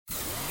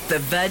the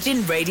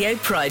Virgin Radio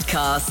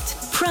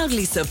Pridecast,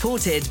 proudly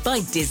supported by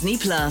Disney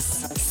Plus,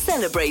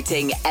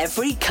 celebrating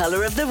every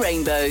colour of the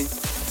rainbow.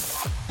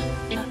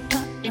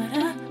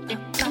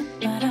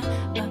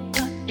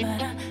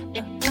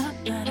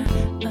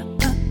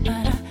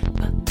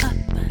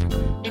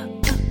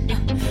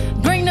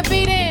 Bring the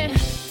beat in.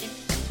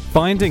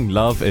 Finding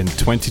love in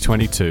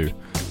 2022.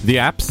 The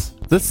apps,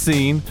 the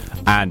scene,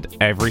 and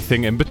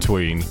everything in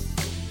between.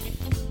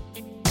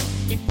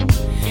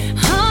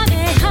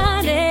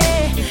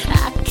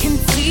 I can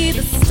see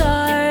the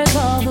stars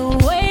all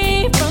the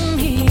way from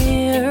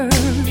here.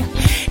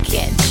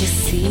 Can't you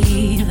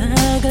see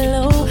the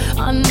glow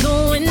on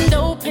the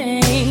window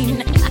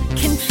pane? I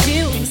can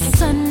feel the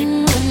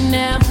sun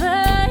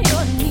whenever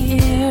you're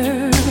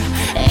near.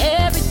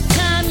 Every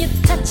time you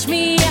touch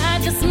me, I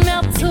just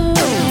melt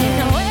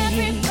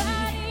away.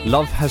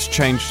 Love has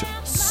changed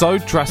so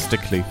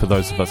drastically for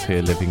those of us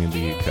here living in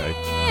the UK.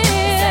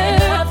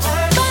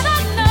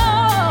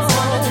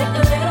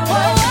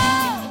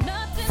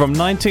 From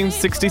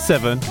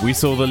 1967, we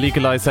saw the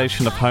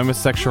legalization of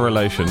homosexual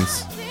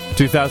relations.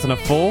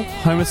 2004,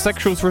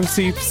 homosexuals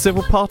received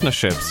civil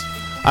partnerships.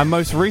 And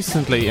most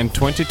recently, in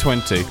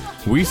 2020,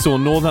 we saw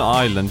Northern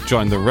Ireland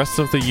join the rest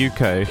of the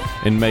UK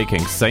in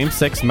making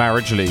same-sex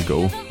marriage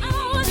legal.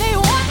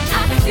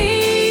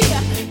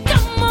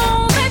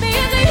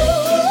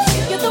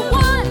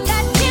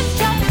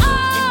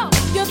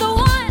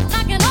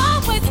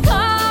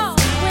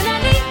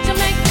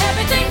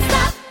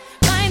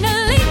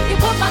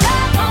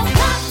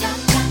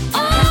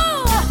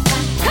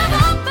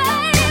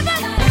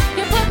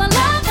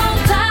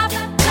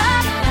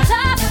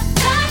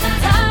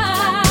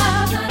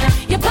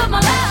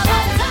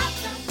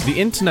 The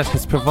internet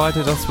has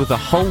provided us with a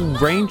whole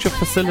range of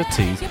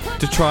facilities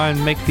to try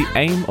and make the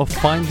aim of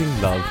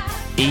finding love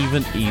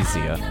even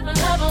easier.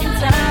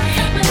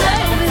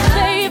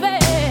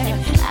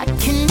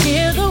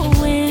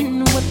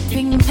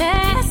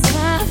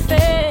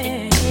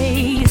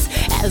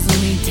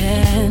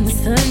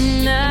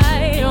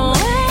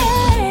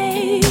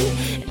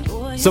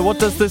 So what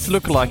does this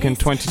look like in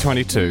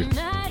 2022?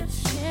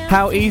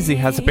 How easy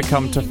has it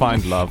become to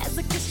find love?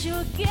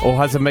 Or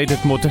has it made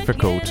it more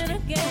difficult?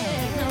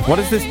 What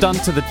has this done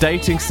to the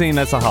dating scene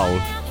as a whole?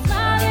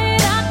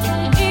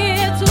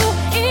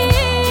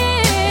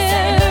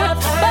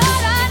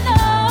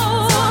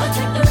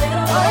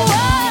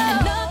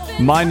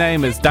 My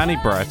name is Danny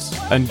Brett,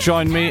 and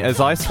join me as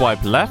I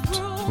swipe left,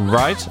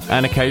 right,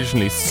 and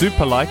occasionally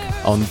super like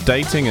on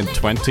dating in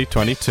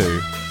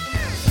 2022.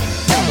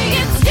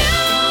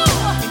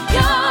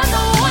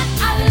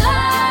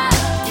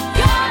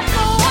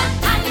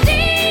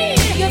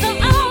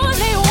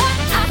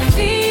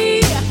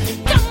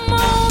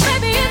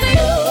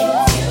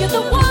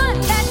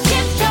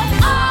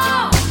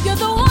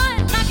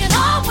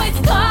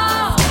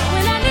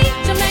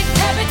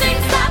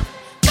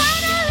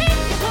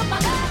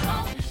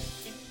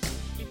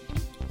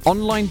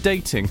 Online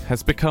dating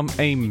has become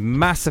a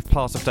massive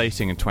part of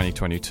dating in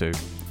 2022.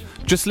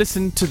 Just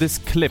listen to this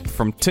clip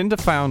from Tinder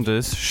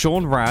founders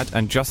Sean Rad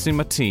and Justin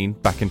Mateen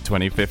back in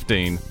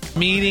 2015.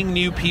 Meeting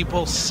new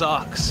people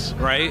sucks,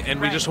 right?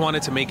 And we just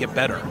wanted to make it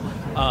better.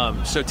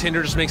 So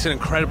Tinder just makes it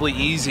incredibly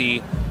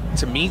easy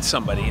to meet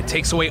somebody. It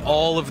takes away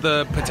all of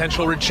the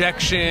potential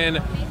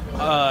rejection.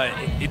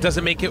 It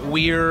doesn't make it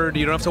weird.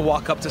 You don't have to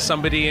walk up to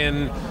somebody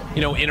and,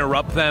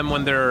 interrupt them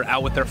when they're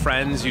out with their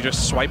friends. You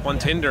just swipe on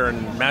Tinder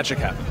and magic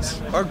happens.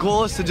 Our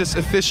goal is to just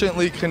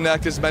efficiently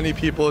connect as many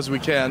people as we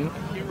can.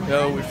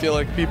 We feel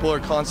like people are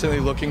constantly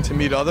looking to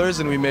meet others,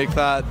 and we make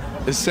that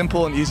as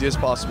simple and easy as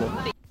possible.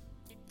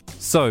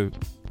 So,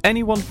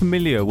 anyone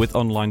familiar with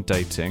online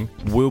dating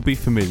will be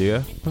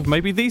familiar with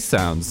maybe these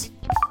sounds.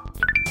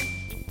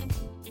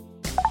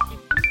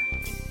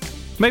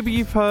 Maybe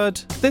you've heard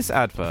this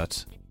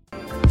advert.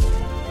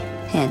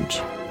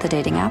 Hinge, the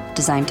dating app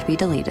designed to be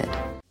deleted.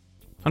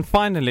 And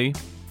finally,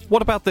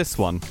 what about this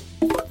one?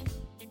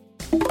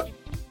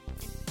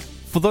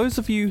 For those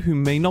of you who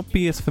may not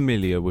be as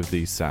familiar with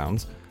these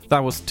sounds,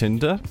 that was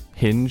Tinder,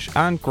 Hinge,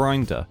 and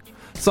Grindr,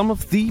 some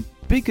of the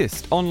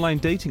biggest online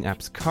dating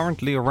apps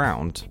currently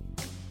around.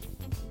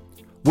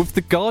 With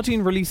The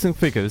Guardian releasing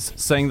figures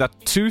saying that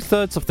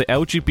 2/3 of the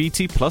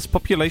LGBT plus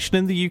population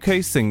in the UK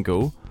is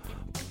single,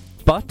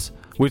 but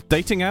with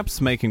dating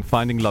apps making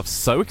finding love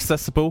so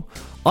accessible,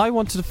 I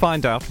wanted to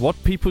find out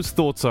what people's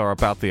thoughts are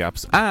about the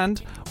apps and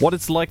what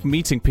it's like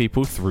meeting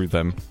people through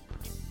them.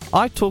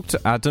 I talked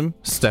to Adam,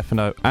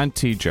 Stefano, and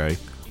TJ,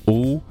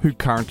 all who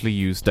currently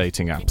use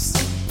dating apps.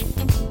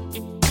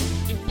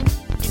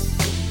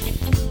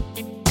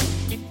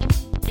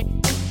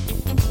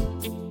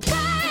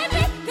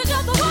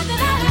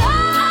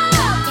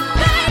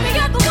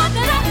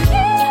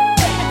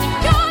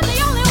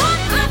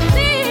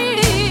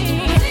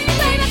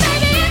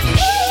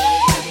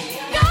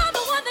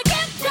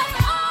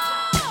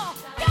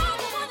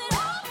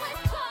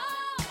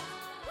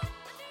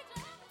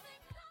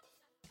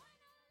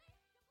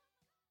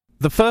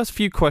 The first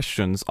few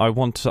questions I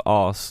want to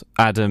ask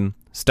Adam,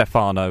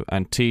 Stefano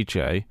and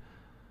TJ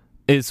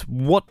is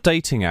what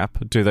dating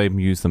app do they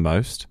use the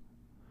most?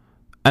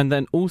 And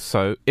then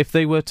also, if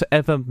they were to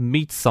ever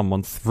meet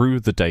someone through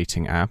the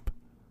dating app,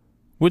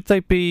 would they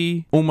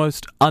be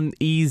almost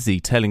uneasy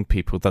telling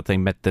people that they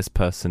met this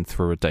person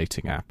through a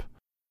dating app?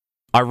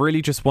 I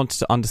really just wanted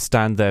to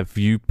understand their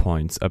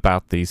viewpoints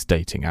about these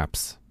dating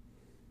apps.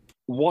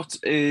 What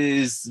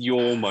is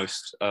your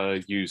most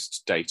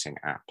used dating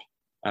app?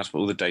 Out of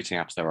all the dating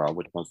apps there are,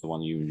 which one's the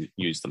one you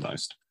use the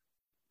most?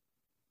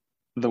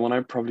 The one I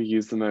probably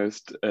use the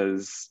most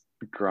is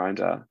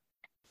Grindr.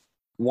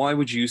 Why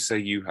would you say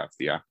you have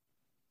the app?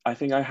 I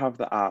think I have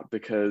the app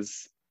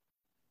because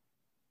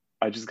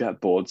I just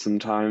get bored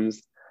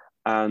sometimes.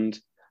 And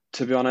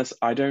to be honest,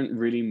 I don't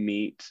really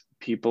meet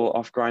people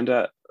off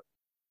Grindr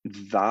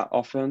that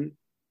often.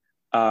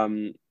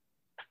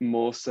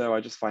 More so,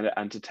 I just find it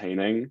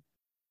entertaining.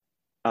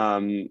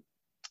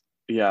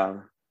 Yeah.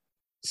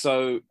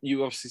 So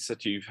you obviously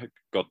said you've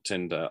got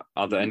Tinder.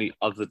 Are there any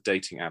other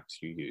dating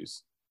apps you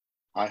use?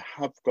 I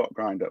have got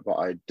Grindr, but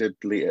I did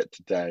delete it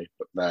today.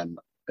 But then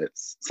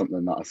it's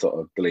something that I sort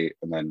of delete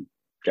and then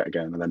get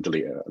again, and then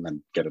delete it, and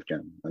then get it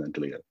again, and then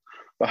delete it.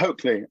 But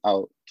hopefully,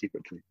 I'll keep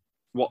it clean.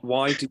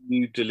 Why do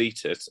you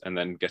delete it and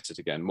then get it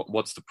again?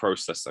 What's the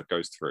process that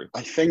goes through?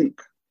 I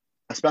think,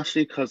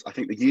 especially because I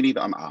think the uni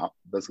that I'm at,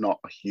 there's not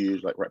a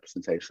huge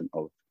representation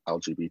of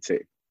LGBT.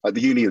 Like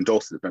the uni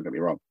endorses it, don't get me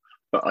wrong,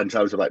 but in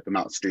terms of the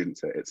amount of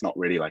students, it's not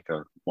really a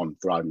one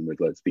thriving with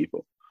loads of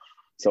people.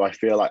 So I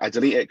feel like I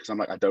delete it because I'm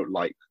I don't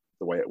like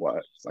the way it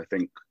works. I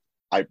think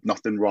I've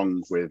nothing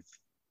wrong with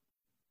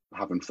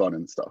having fun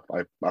and stuff.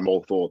 I'm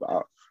all for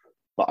that,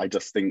 but I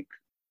just think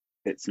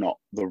it's not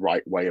the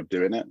right way of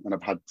doing it. And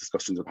I've had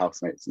discussions with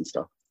housemates and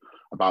stuff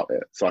about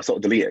it. So I sort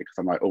of delete it because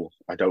I'm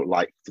I don't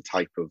like the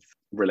type of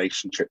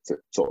relationships it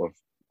sort of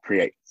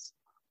creates.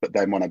 But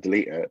then when I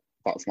delete it,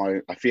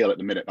 I feel at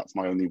the minute that's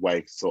my only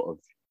way to sort of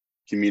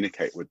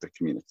communicate with the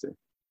community.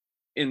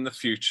 In the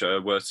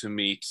future, were to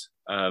meet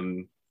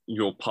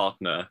your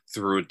partner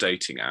through a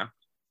dating app,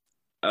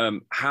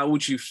 how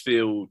would you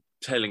feel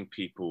telling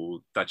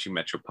people that you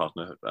met your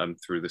partner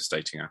through this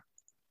dating app?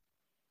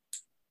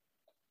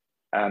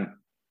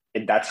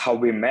 That's how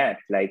we met.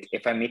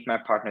 If I meet my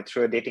partner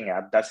through a dating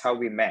app, that's how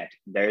we met.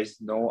 There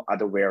is no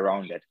other way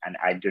around it. And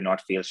I do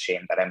not feel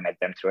shame that I met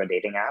them through a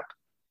dating app,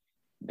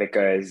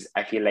 because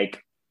I feel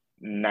like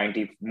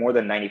more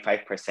than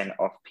 95%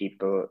 of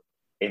people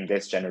in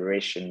this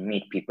generation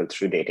meet people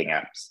through dating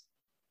apps.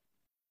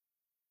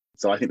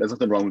 So I think there's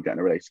nothing wrong with getting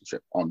a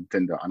relationship on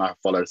Tinder. And I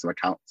follow some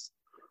accounts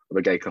of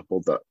a gay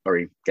couple that are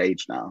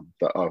engaged now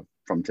that are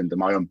from Tinder.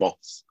 My own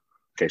boss,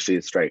 okay, she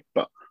is straight,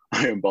 but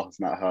my own boss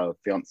met her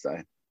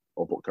fiance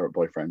or current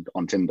boyfriend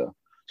on Tinder.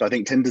 So I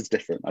think Tinder's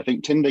different. I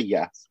think Tinder,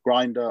 yes.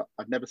 Grindr,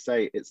 I'd never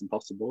say it's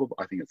impossible,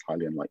 but I think it's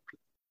highly unlikely.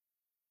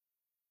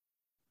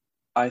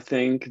 I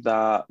think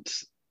that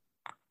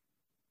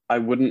I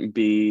wouldn't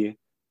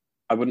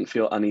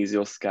feel uneasy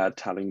or scared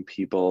telling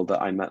people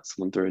that I met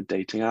someone through a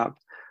dating app,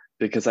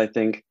 because I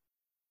think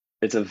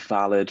it's a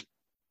valid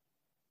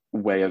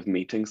way of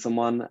meeting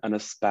someone. And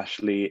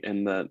especially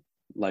in the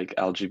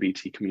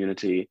LGBT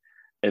community,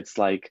 it's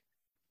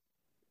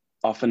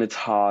often it's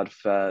hard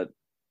for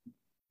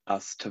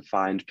us to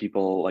find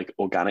people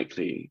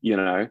organically,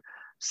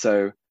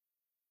 So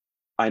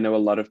I know a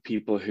lot of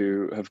people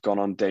who have gone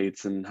on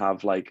dates and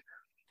have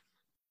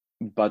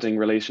budding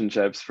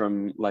relationships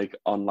from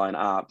online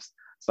apps.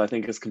 So I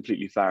think it's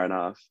completely fair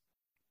enough.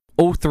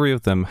 All three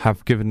of them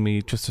have given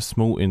me just a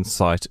small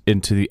insight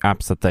into the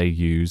apps that they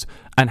use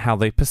and how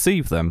they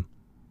perceive them.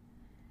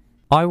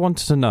 I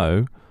wanted to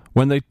know,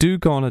 when they do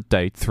go on a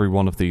date through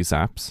one of these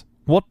apps,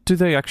 what do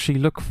they actually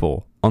look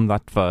for on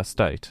that first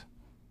date?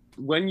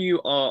 When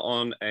you are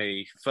on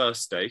a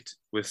first date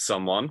with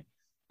someone,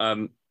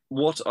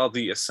 what are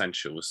the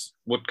essentials?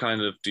 What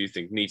kind of do you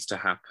think needs to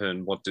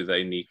happen? What do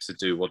they need to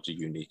do? What do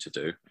you need to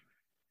do?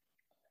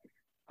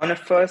 On a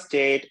first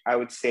date, I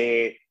would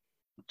say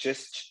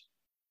just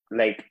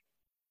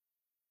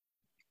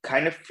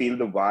kind of feel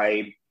the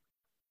vibe.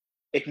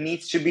 It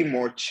needs to be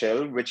more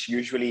chill, which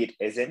usually it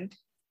isn't.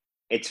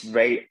 It's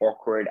very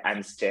awkward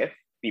and stiff.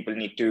 People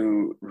need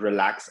to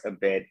relax a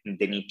bit.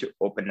 They need to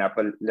open up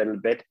a little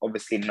bit.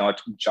 Obviously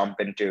not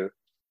jump into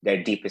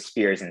their deepest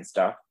fears and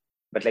stuff,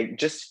 but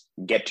just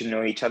get to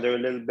know each other a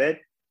little bit.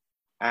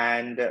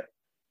 And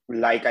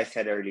like I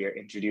said earlier,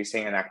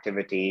 introducing an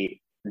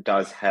activity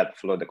does help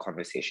flow the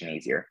conversation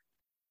easier.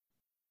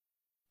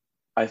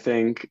 I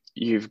think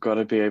you've got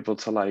to be able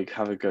to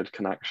have a good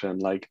connection,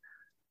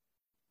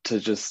 to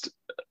just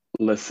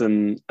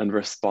listen and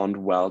respond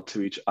well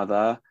to each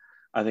other.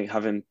 I think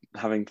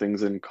having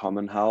things in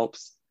common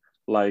helps.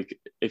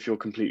 If you're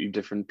completely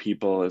different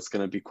people, it's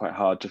going to be quite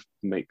hard to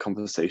make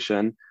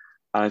conversation.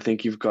 And I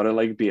think you've got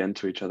to be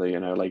into each other,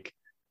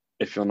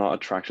 if you're not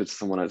attracted to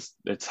someone,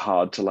 it's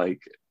hard to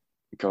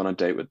go on a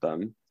date with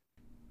them.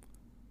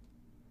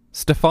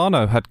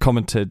 Stefano had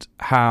commented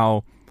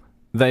how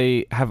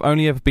they have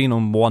only ever been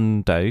on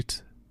one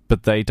date,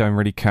 but they don't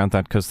really count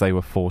that because they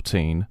were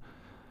 14.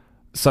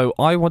 So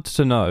I wanted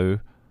to know,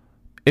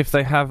 if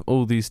they have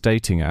all these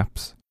dating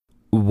apps,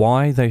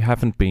 why they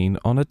haven't been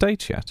on a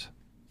date yet.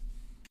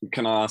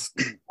 Can I ask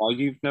why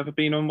you've never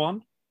been on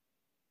one?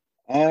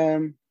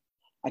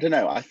 I don't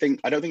know. I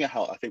don't think it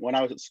helped. I think when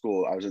I was at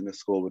school, I was in this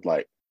school with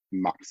like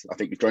max. I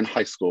think during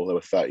high school there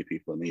were 30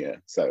 people in the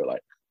year. So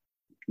like,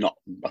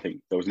 I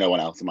think there was no one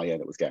else in my year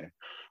that was gay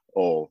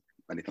or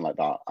anything like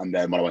that. And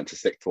then when I went to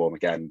sixth form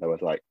again, there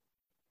was like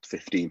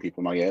 15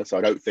 people in my year. So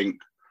I don't think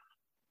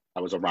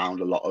I was around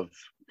a lot of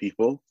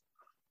people.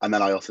 And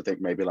then I also think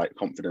maybe like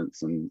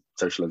confidence and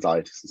social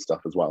anxieties and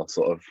stuff as well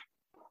sort of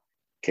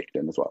kicked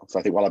in as well. So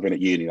I think while I've been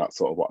at uni, that's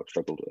sort of what I've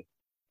struggled with,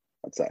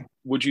 I'd say.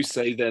 Would you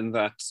say then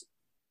that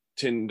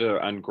Tinder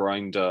and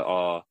Grindr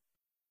are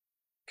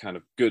kind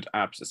of good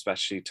apps,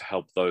 especially to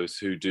help those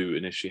who do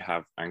initially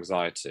have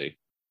anxiety?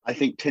 I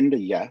think Tinder,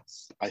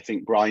 yes. I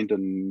think Grindr,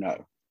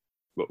 no.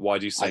 But why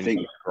do you say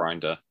no to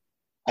Grindr?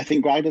 I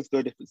think Grindr's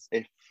good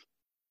if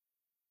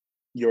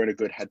you're in a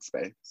good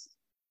headspace.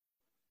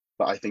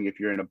 But I think if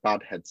you're in a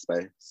bad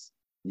headspace,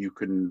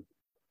 you'll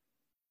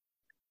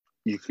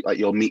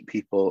meet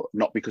people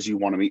not because you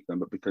want to meet them,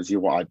 but because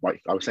you want.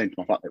 I was saying to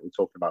my flatmate, we were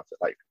talking about it.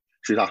 Like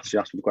she asked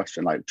me the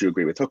question, like, do you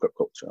agree with hookup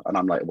culture? And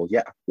I'm like, well,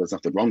 yeah, there's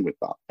nothing wrong with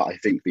that. But I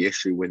think the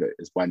issue with it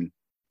is when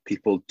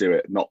people do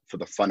it not for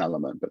the fun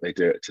element, but they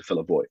do it to fill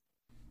a void.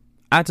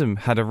 Adam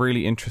had a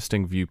really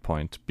interesting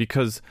viewpoint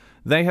because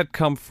they had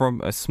come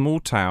from a small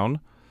town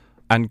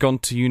and gone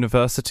to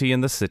university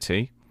in the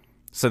city.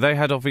 So they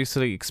had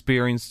obviously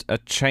experienced a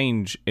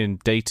change in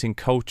dating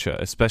culture,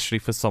 especially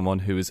for someone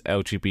who is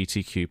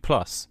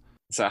LGBTQ+.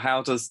 So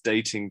how does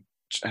dating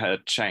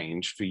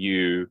change for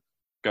you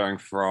going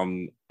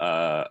from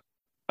a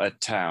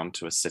town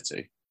to a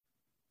city?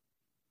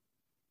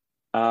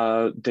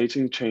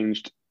 Dating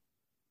changed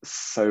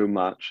so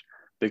much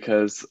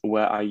because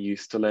where I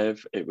used to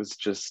live, it was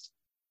just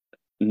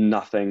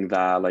nothing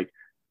there. Like,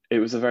 it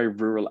was a very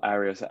rural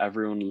area, so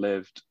everyone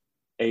lived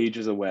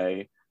ages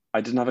away. I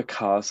didn't have a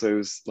car, so it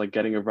was like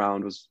getting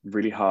around was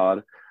really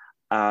hard.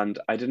 And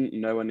I didn't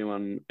know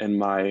anyone in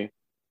my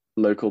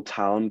local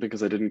town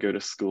because I didn't go to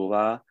school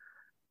there.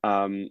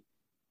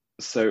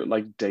 So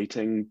like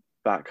dating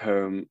back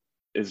home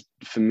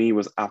for me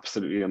was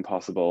absolutely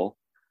impossible.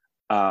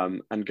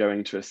 And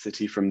going to a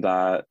city from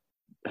there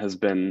has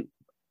been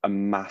a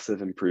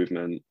massive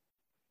improvement.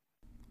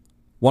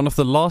 One of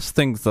the last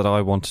things that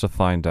I wanted to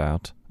find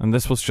out, and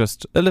this was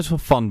just a little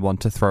fun one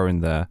to throw in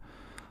there,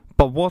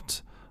 but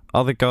what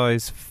are the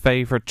guys'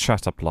 favourite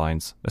chat-up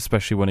lines,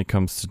 especially when it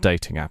comes to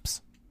dating apps?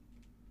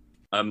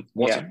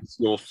 What is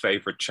your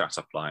favourite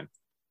chat-up line?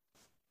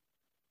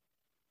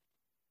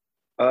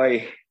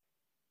 I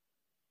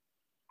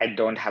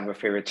don't have a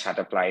favorite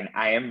chat-up line.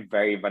 I am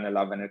very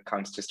vanilla when it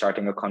comes to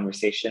starting a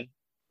conversation.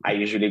 I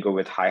usually go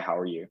with, hi, how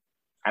are you?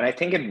 And I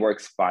think it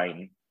works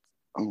fine.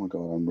 Oh my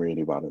God, I'm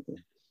really bad at this.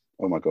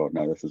 Oh my God,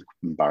 no, this is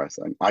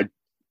embarrassing.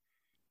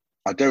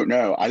 I don't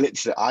know.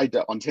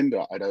 On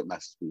Tinder, I don't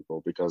message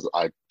people because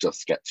I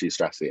just get too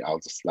stressy. I'll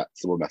just let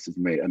someone message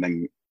me, and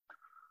then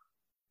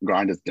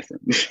Grindr's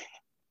different.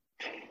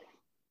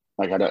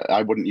 Like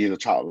I wouldn't use a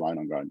chat line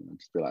on Grindr. I'd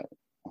just be like,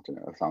 I don't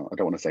know. I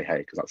don't want to say hey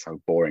because that's so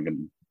boring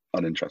and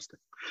uninteresting.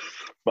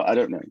 But I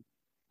don't know.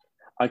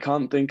 I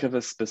can't think of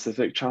a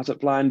specific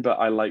chat-up line, but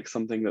I like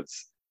something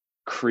that's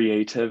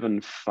creative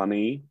and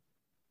funny,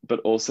 but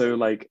also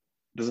like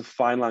there's a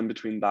fine line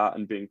between that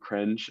and being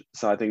cringe.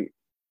 So I think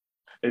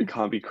it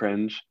can't be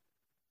cringe.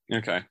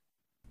 Okay.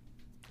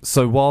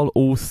 So while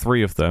all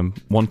three of them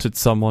wanted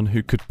someone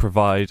who could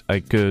provide a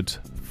good,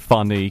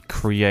 funny,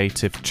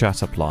 creative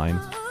chat-up line,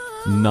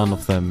 none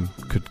of them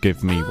could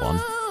give me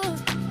one.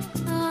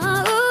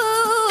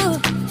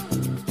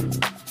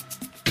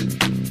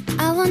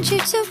 I want you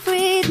to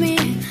breathe me.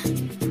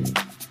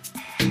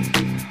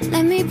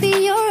 Let me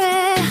be your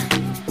air.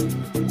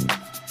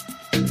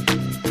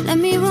 Let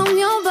me roam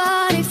your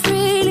body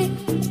freely.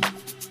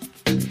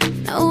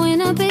 No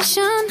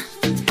inhibition,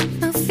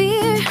 no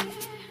fear.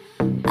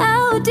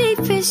 How deep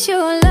is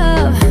your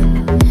love?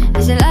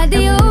 Is it like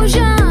the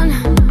ocean?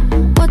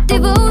 What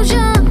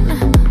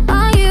devotion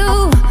are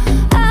you?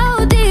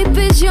 How deep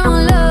is your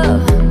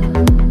love?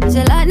 Is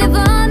it like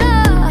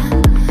Nirvana?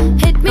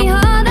 Hit me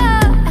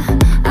harder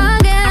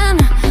again.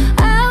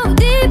 How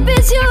deep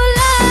is your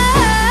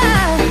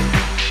love?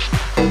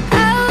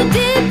 How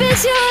deep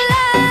is your love?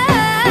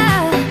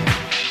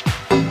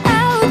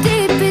 How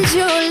deep is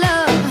your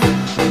love?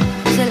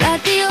 Is it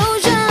like the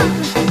ocean?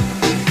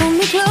 Pull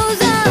me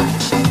closer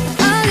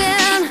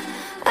again.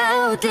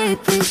 How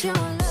deep is your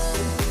love?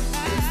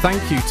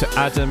 Thank you to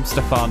Adam,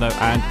 Stefano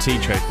and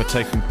TJ for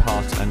taking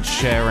part and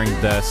sharing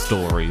their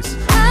stories.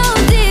 How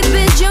deep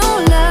is your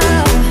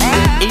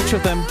love? Each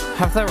of them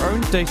have their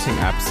own dating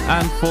apps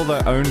and for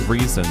their own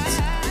reasons.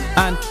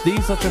 And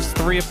these are just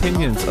three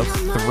opinions of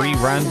three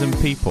random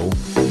people.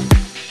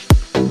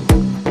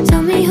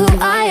 Tell me who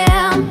I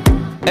am.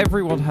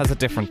 Everyone has a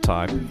different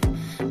type.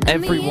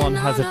 Everyone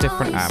has a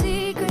different app.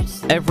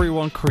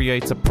 Everyone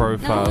creates a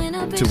profile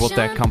to what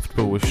they're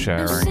comfortable with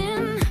sharing.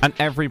 And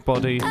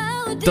everybody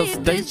does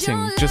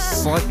dating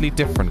just slightly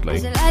differently.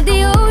 Is it like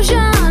the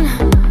ocean?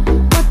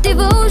 What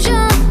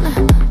devotion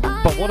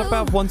But what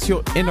about once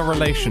you're in a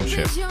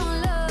relationship?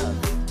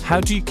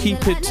 How do you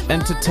keep it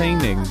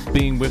entertaining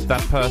being with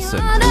that person?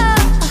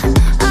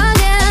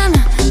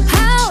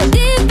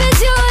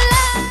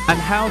 And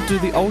how do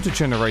the older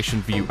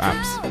generation view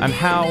apps? And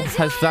how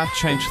has that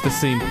changed the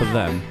scene for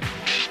them?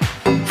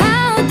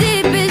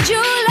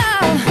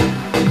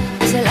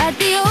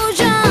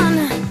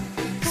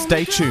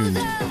 Stay tuned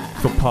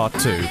for part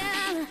 2.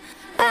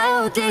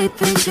 How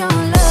deep is your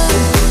love?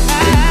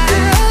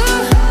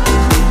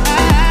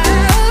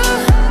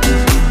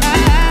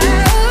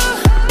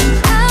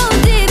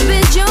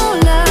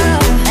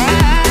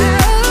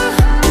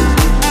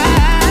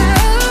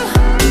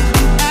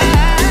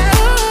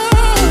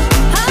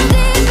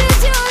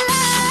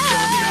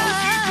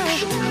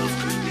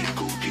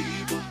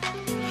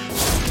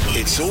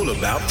 It's all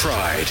about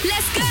pride.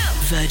 Let's go!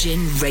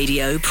 Virgin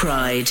Radio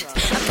Pride.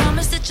 I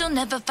promise that you'll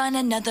never find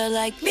another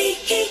like me.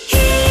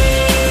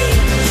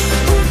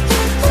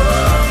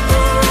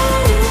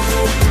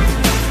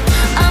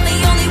 I'm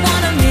the only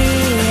one of me.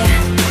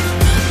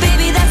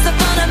 Baby, that's the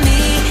fun of me.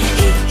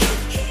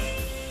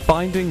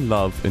 Finding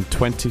love in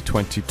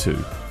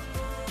 2022.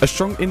 A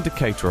strong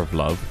indicator of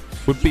love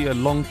would be a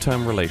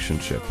long-term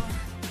relationship.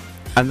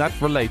 And that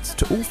relates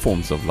to all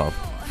forms of love,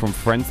 from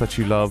friends that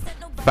you love,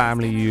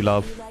 family you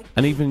love,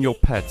 and even your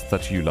pets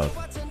that you love.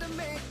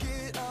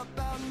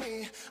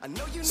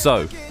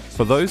 So,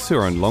 for those who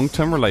are in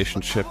long-term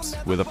relationships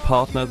with a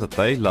partner that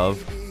they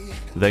love,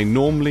 they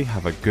normally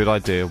have a good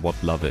idea what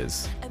love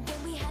is.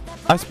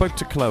 I spoke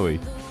to Chloe,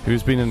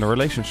 who's been in a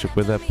relationship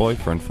with their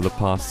boyfriend for the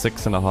past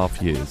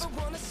 6.5 years.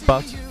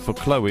 But for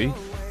Chloe,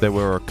 there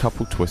were a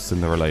couple twists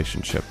in the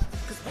relationship.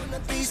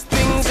 These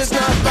things is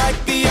not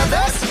like the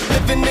others.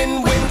 Living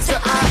in winter,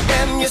 I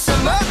am your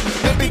summer.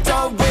 Baby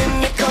doll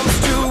when it comes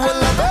to a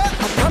lover.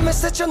 I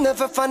promise that you'll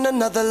never find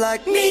another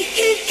like me.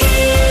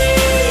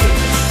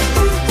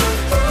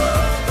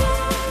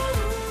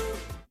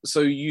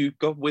 So you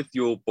got with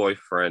your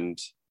boyfriend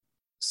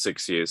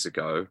 6 years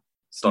ago,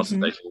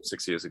 started dating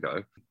 6 years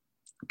ago.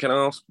 Can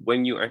I ask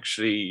when you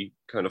actually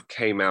kind of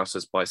came out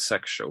as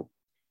bisexual?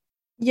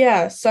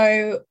 Yeah,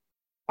 so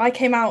I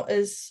came out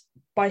as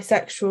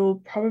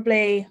bisexual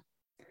probably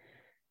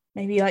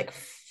maybe like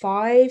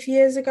 5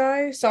 years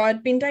ago. So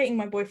I'd been dating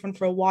my boyfriend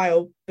for a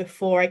while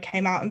before I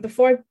came out, and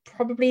before I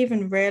probably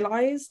even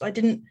realised, I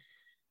didn't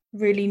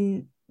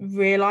really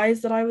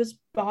realise that I was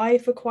bi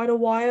for quite a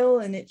while,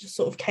 and it just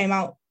sort of came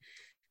out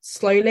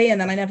slowly,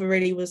 and then I never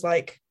really was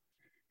like,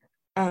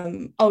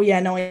 oh yeah,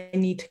 no, I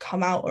need to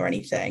come out or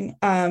anything.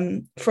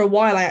 For a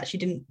while I actually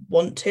didn't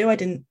want to. I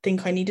didn't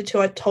think I needed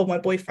to. I told my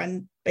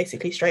boyfriend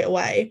basically straight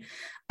away,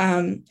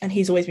 and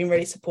he's always been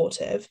really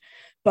supportive.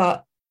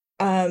 But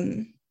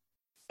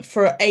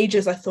for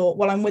ages I thought,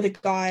 well, I'm with a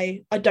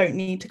guy, I don't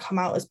need to come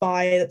out as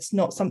bi. That's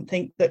not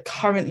something that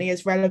currently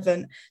is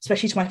relevant,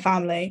 especially to my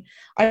family.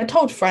 I had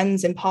told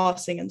friends in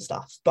passing and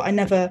stuff, but I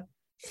never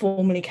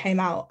formally came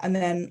out. And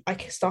then I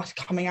started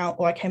coming out,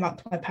 or I came out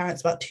to my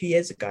parents about 2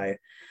 years ago.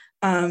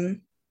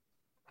 And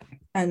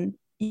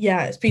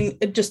yeah, it's been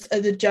just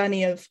the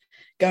journey of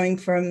going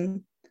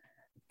from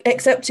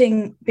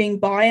accepting being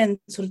bi and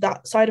sort of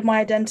that side of my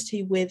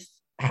identity with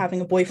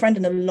having a boyfriend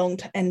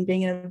and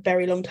being in a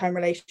very long-term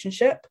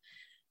relationship,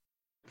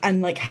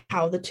 and like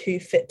how the two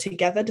fit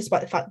together,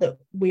 despite the fact that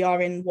we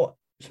are in what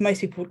for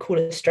most people would call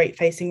a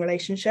straight-facing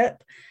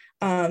relationship.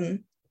 Has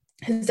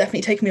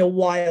definitely taken me a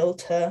while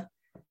to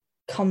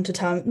not come to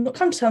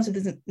terms with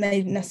isn't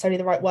necessarily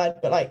the right word,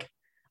 but like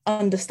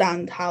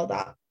understand how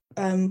that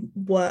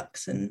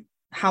works and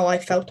how I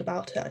felt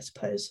about it, I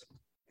suppose.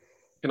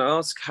 Can I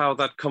ask how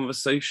that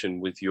conversation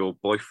with your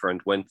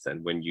boyfriend went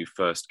then when you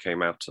first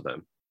came out to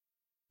them?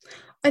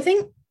 I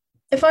think,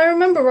 if I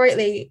remember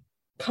rightly,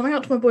 coming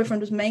out to my boyfriend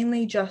was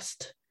mainly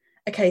just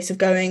a case of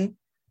going,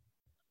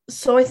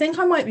 so I think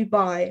I might be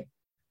bi,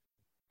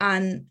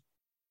 and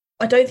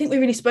I don't think we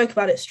really spoke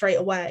about it straight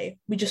away.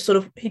 He just sort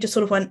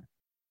of went,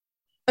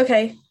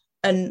 okay,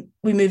 and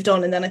we moved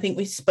on. And then I think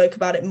we spoke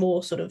about it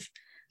more sort of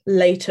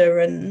later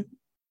and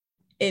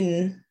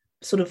in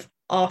sort of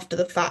after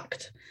the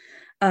fact,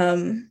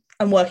 and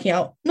working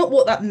out not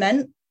what that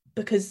meant,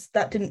 because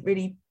that didn't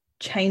really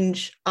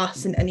change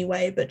us in any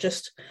way, but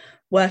just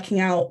working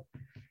out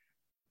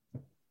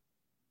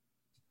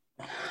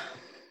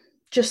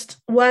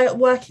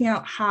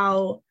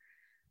how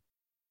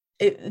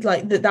it,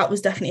 like, that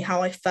was definitely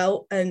how I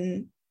felt.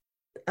 And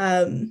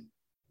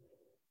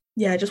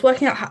yeah, just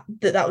working out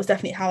that was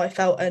definitely how I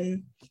felt,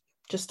 and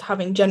just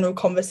having general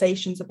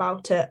conversations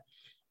about it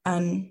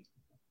and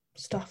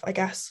stuff. I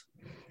guess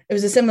it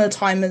was a similar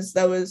time as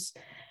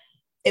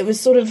it was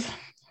sort of,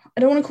 I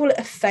don't want to call it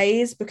a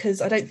phase,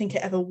 because I don't think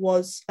it ever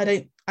was.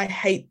 I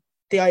hate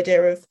the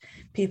idea of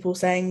people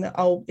saying that,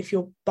 oh, if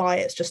you're bi,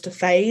 it's just a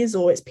phase,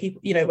 or it's people,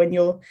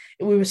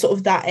 we were sort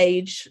of that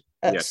age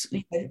at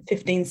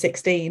 15,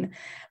 16,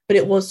 but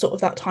it was sort of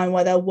that time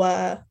where there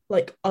were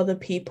like other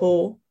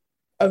people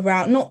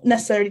around, not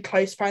necessarily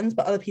close friends,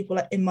 but other people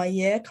like in my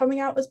year coming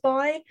out as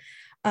bi,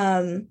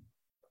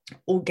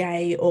 or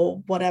gay or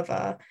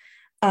whatever.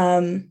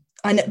 And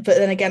but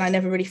then again, I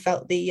never really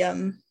felt the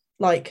I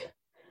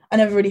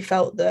never really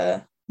felt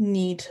the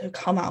need to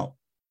come out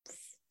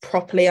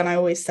properly, and I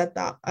always said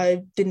that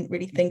I didn't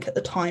really think at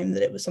the time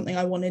that it was something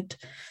I wanted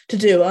to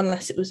do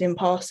unless it was in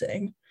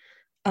passing.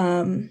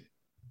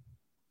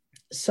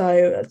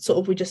 So sort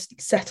of we just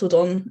settled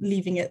on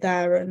leaving it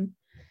there, and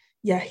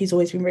yeah, he's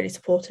always been really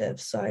supportive.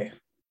 So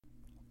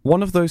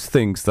one of those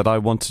things that I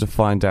wanted to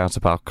find out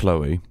about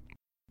Chloe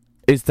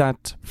is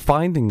that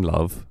finding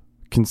love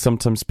can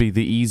sometimes be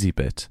the easy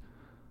bit.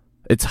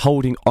 It's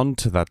holding on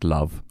to that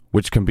love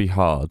which can be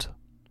hard.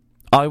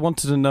 I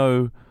wanted to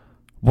know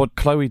what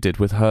Chloe did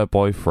with her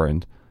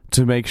boyfriend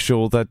to make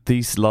sure that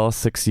these last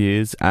 6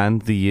 years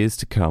and the years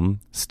to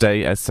come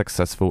stay as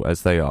successful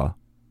as they are.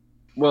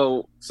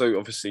 Well, so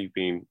obviously you've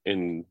been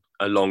in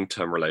a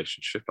long-term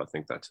relationship. I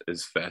think that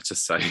is fair to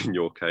say in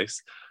your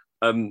case.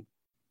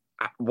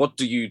 What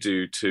do you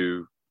do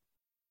to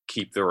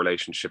keep the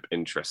relationship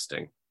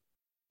interesting?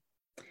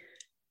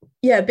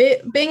 Yeah,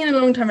 being in a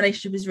long-term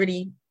relationship is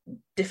really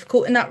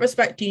difficult in that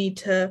respect. You need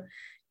to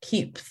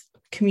keep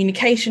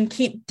communication,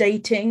 keep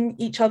dating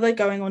each other,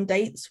 going on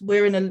dates.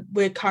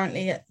 We're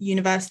currently at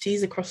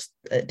universities across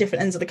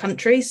different ends of the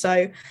country,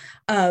 so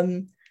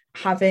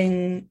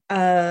having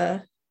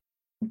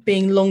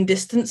being long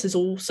distance has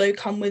also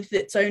come with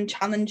its own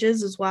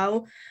challenges as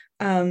well.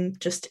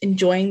 Just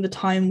enjoying the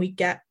time we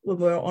get when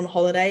we're on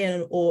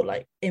holiday or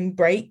like in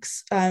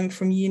breaks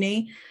from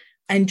uni,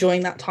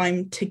 enjoying that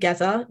time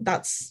together.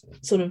 That's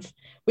sort of,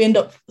 we end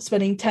up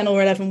spending 10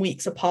 or 11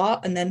 weeks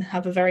apart and then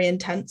have a very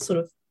intense sort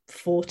of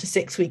 4 to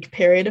 6 week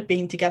period of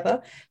being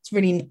together.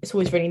 It's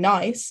always really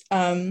nice,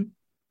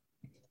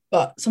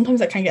 but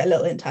sometimes that can get a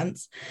little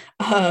intense,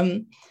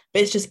 but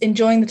it's just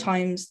enjoying the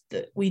times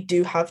that we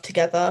do have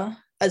together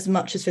as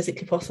much as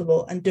physically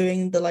possible, and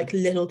doing the like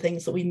little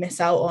things that we miss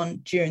out on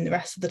during the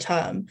rest of the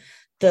term,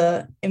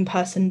 the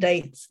in-person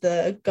dates,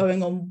 the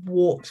going on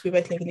walks. We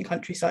both live in the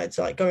countryside,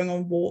 so like going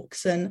on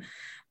walks and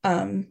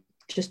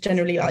just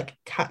generally like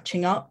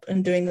catching up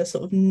and doing the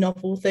sort of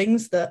novel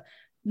things that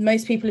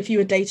most people, if you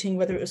were dating,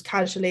 whether it was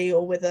casually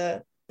or with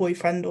a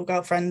boyfriend or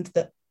girlfriend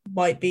that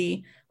might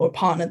be, or a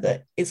partner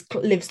that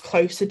lives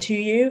closer to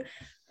you,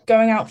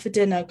 going out for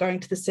dinner,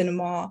 going to the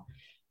cinema,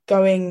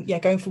 going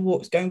for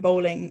walks, going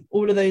bowling,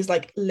 all of those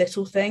like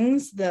little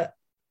things that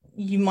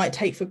you might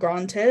take for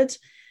granted.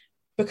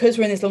 Because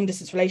we're in this long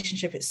distance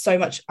relationship, it's so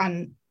much,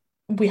 and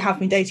we have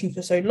been dating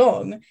for so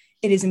long,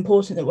 it is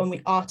important that when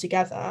we are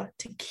together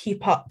to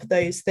keep up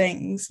those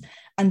things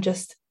and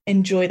just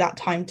enjoy that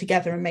time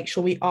together and make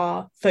sure we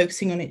are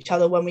focusing on each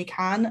other when we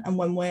can and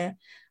when we're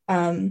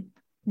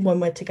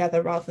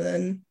together, rather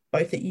than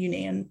both at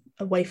uni and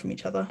away from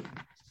each other.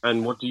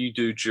 And what do you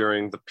do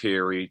during the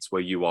periods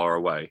where you are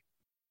away?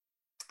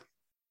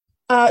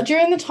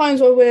 During the times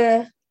where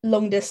we're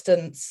long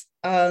distance,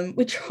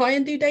 we try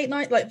and do date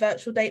night, like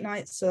virtual date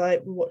nights. So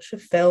like we watch a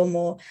film,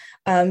 or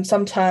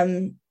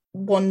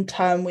one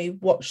term we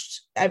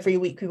watched, every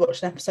week we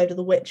watched an episode of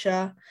The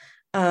Witcher.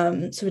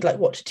 So we'd like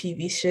watch a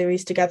TV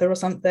series together or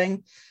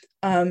something.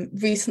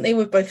 Recently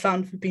we've both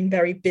found we've been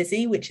very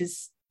busy,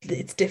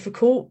 it's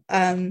difficult.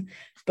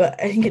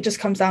 But I think it just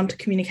comes down to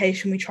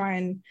communication. We try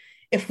and,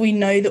 if we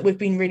know that we've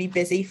been really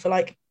busy for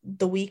like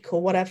the week or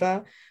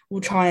whatever,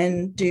 we'll try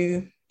and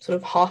do sort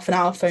of half an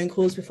hour phone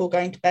calls before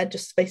going to bed,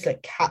 just to basically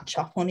like catch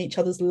up on each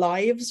other's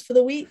lives for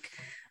the week.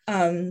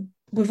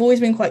 We've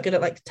always been quite good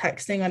at like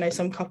texting. I know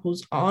some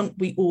couples aren't.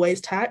 We always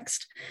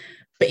text,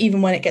 but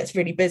even when it gets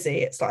really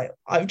busy, it's like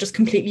I've just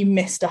completely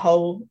missed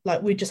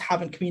we just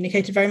haven't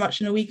communicated very much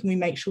in a week, and we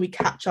make sure we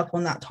catch up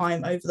on that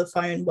time over the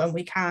phone when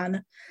we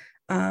can.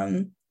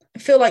 I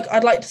feel like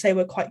I'd like to say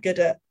we're quite good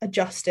at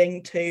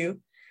adjusting to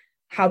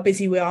how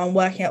busy we are and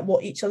working out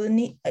what each other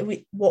need,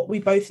 what we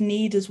both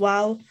need as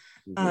well.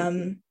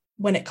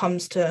 When it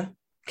comes to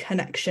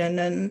connection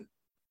and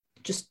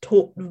just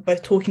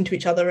both talking to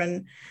each other,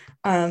 and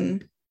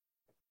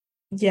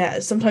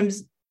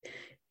sometimes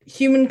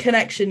human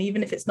connection,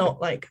 even if it's not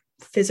like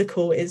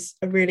physical, is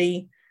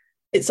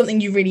it's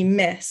something you really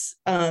miss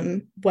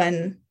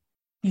when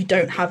you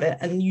don't have it,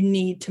 and you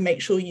need to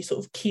make sure you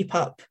sort of keep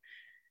up,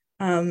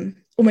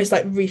 almost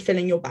like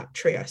refilling your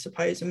battery, I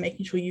suppose, and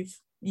making sure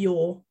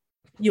you're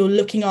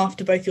looking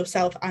after both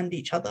yourself and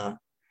each other.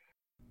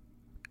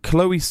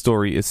 Chloe's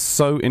story is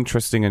so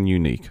interesting and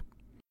unique.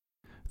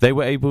 They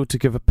were able to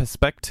give a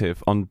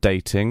perspective on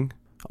dating,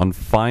 on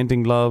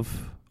finding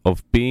love,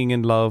 of being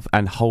in love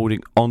and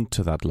holding on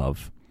to that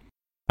love.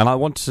 And I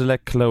wanted to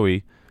let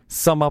Chloe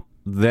sum up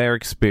their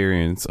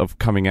experience of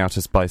coming out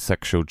as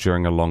bisexual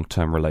during a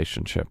long-term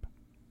relationship.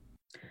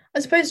 I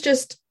suppose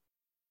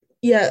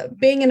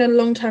being in a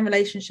long-term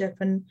relationship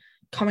and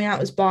coming out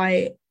as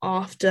bi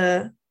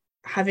after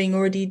having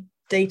already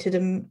dated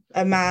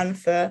a man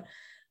for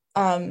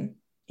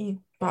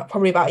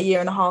probably about a year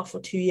and a half or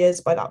 2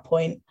 years by that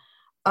point,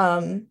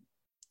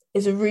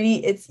 it's a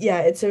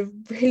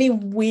really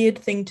weird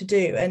thing to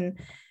do. And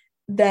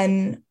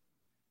then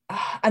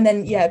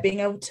being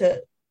able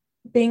to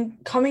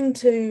coming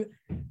to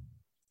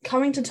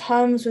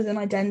terms with an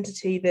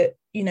identity that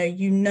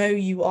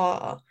you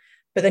are,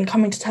 but then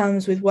coming to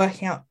terms with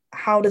working out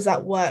how does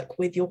that work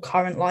with your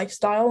current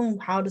lifestyle,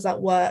 and how does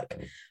that work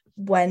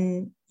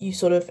when you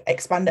sort of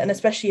expand it, and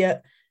especially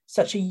at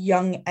such a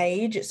young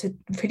age, it's a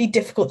really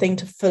difficult thing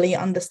to fully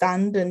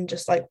understand and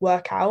just like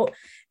work out.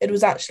 It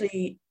was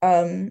actually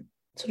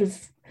sort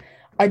of,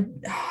 I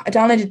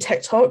downloaded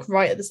TikTok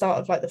right at the start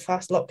of like the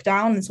first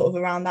lockdown, and sort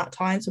of around that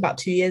time, so about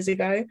 2 years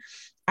ago,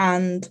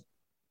 and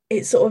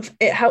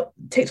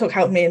TikTok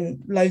helped me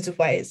in loads of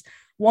ways.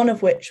 One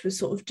of which was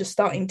sort of just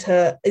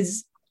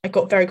I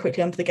got very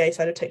quickly onto the gay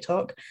side of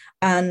TikTok,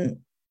 and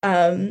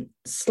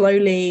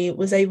slowly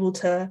was able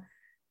to,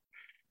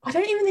 I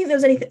don't even think there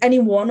was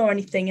anyone or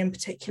anything in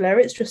particular.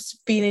 It's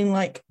just feeling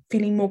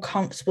more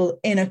comfortable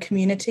in a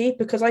community,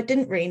 because I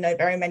didn't really know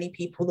very many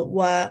people that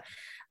were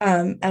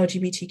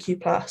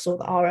LGBTQ plus or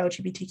that are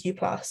LGBTQ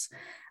plus.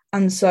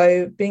 And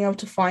so being able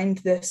to find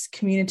this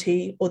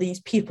community or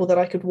these people that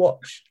I could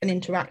watch and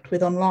interact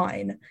with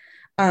online,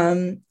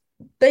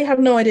 they have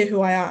no idea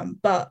who I am,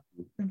 but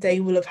they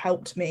will have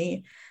helped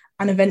me,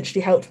 and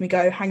eventually helped me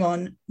go, hang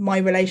on, my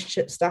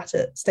relationship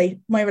status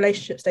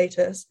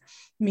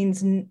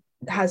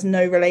has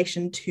no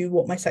relation to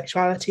what my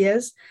sexuality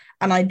is.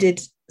 And I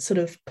did sort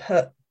of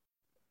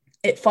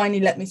it finally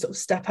let me sort of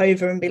step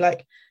over and be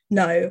like,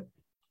 no,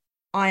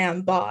 I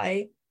am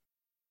bi,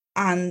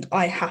 and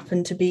I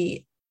happen to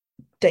be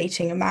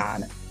dating a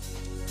man.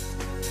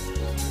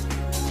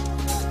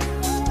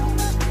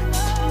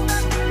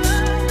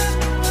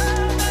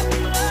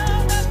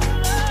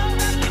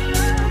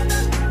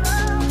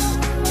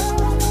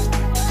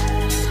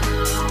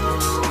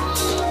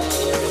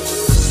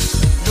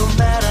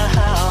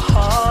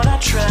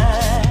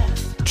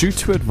 Due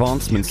to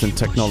advancements in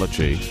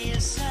technology,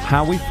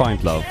 how we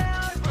find love,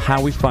 how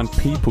we find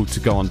people to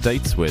go on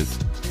dates with,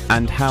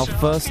 and how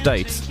first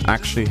dates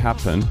actually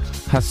happen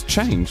has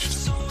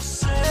changed.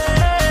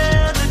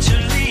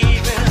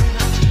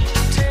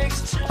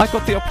 I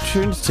got the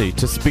opportunity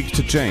to speak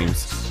to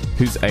James,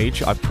 whose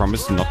age I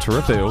promised not to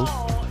reveal,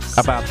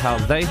 about how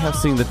they have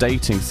seen the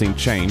dating scene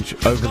change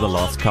over the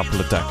last couple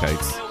of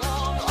decades.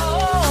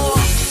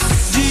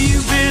 Do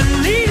you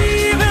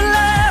believe in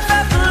life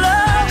after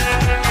love?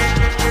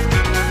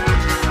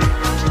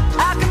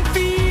 I can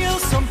feel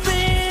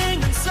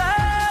something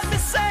inside me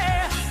say,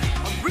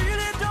 I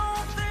really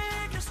don't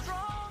think you're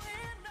strong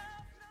enough.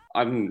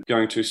 I'm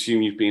going to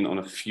assume you've been on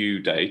a few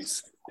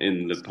dates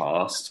in the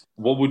past.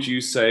 What would you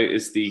say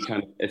is the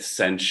kind of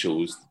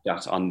essentials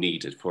that are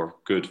needed for a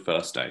good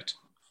first date?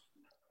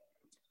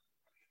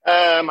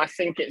 I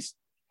think it's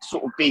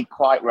sort of be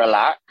quite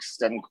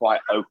relaxed and quite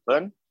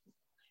open.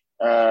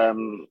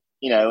 And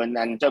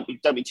then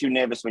don't be too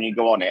nervous when you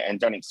go on it, and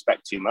don't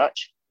expect too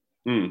much.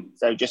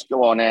 So just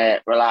go on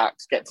it,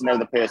 relax, get to know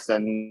the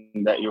person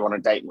that you're on a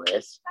date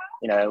with,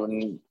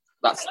 and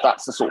that's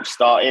the sort of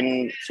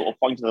starting sort of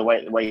point of the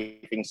way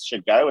things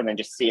should go, and then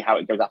just see how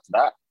it goes after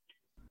that.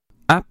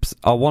 Apps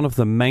are one of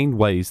the main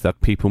ways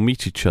that people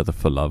meet each other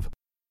for love.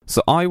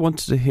 So I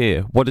wanted to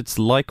hear what it's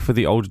like for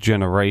the older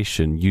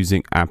generation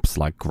using apps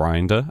like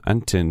Grindr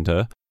and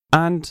Tinder,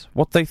 and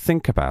what they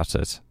think about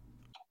it.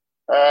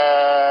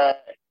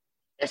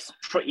 It's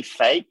pretty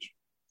fake.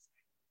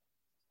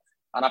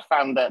 And I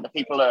found that the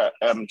people that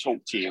talk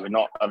to you are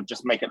not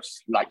just make up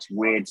like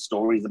weird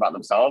stories about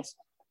themselves.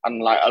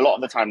 And like a lot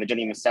of the time, they don't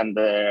even send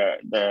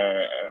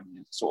the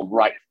sort of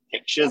right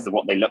pictures of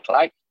what they look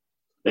like.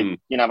 I've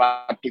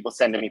had people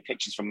sending me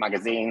pictures from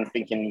magazines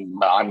thinking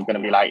that I'm going to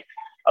be like,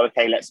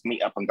 okay, let's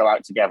meet up and go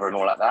out together and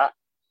all like that.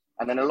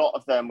 And then a lot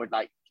of them would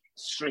like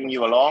string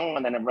you along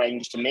and then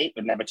arrange to meet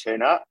but never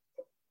turn up.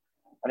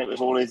 And it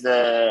was always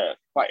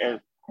quite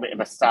a bit of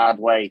a sad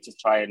way to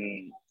try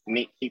and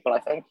meet people, I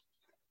think.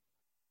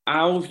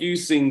 How have you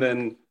seen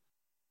then,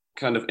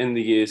 kind of in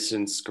the years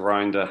since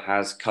Grindr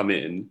has come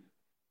in,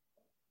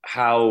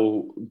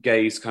 how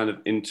gays kind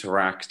of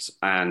interact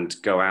and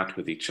go out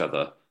with each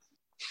other?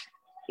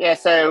 Yeah,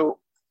 so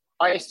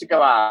I used to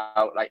go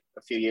out like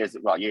years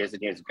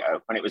and years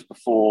ago, when it was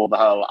before the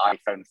whole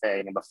iPhone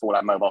thing and before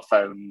like mobile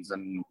phones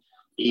and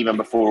even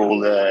before all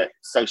the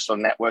social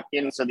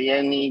networking. So the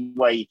only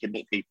way you could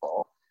meet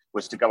people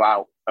was to go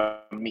out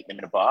and meet them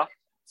in a bar.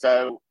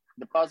 So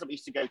the bars that we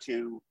used to go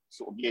to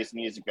sort of years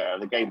and years ago,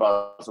 the gay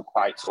bars were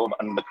quite sort of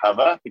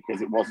undercover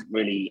because it wasn't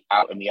really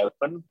out in the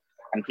open,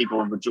 and people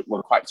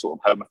were quite sort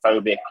of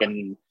homophobic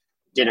and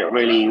didn't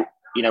really,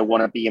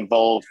 want to be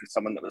involved with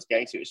someone that was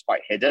gay. So it was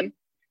quite hidden.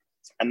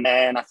 And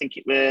then I think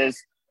it was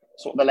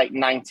sort of the late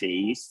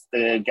 90s,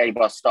 the gay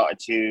bars started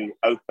to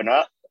open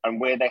up, and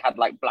where they had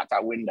like blacked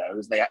out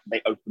windows, they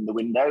opened the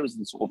windows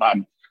and sort of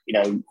had,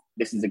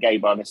 this is a gay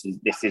bar, this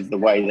is the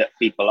way that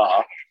people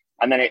are.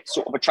 And then it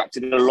sort of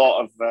attracted a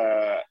lot of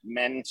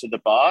men to the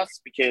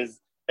bars because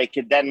they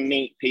could then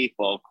meet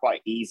people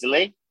quite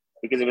easily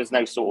because there was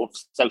no sort of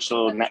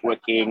social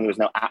networking, there was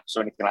no apps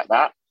or anything like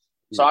that.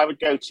 So I would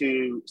go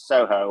to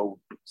Soho,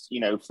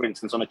 for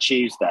instance, on a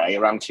Tuesday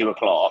around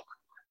 2:00,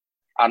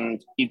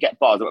 and you get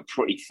bars that were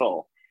pretty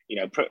full,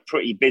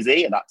 pretty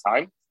busy at that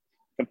time,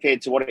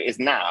 compared to what it is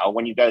now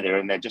when you go there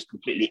and they're just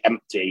completely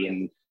empty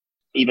and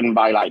even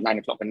by like 9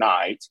 o'clock at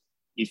night,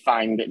 you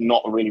find it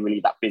not really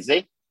that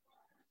busy.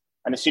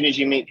 And as soon as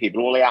you meet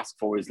people, all they ask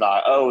for is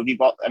like, oh, have you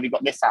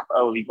got this app?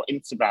 Oh, have you got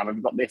Instagram? Have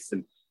you got this?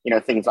 And, you know,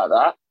 things like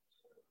that.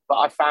 But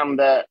I found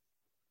that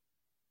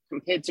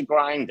compared to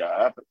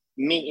Grindr,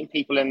 meeting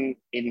people in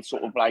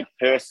sort of like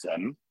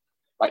person,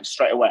 like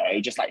straight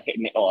away, just like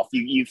hitting it off,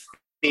 you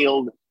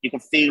can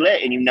feel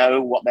it and you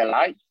know what they're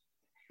like.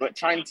 But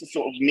trying to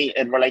sort of meet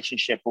a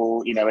relationship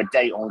or, you know, a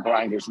date on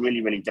Grindr is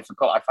really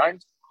difficult, I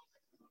find.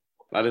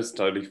 That is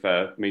totally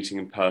fair. Meeting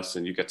in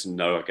person, you get to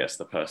know, I guess,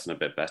 the person a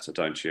bit better,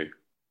 don't you?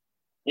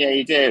 Yeah,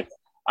 you do.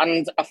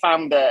 And I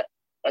found that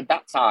at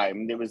that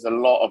time, there was a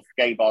lot of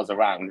gay bars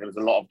around. There was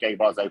a lot of gay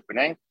bars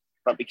opening.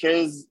 But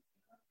because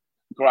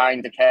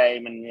Grindr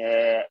came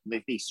and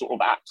these sort of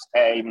apps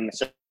came and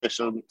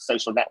the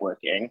social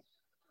networking,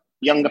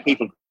 younger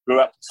people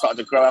started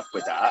to grow up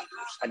with that.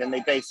 And then they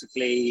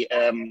basically,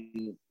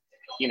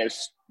 you know,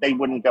 they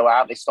wouldn't go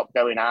out. They stopped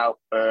going out,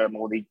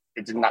 or they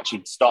didn't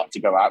actually start to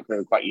go out because they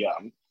were quite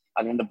young.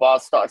 And then the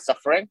bars started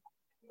suffering.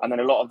 And then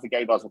a lot of the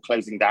gay bars were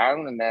closing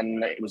down. And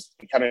then it was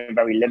becoming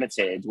very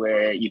limited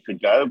where you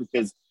could go,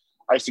 because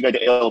I used to go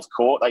to Earl's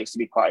Court. That used to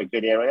be quite a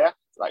good area,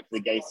 like for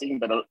the gay scene,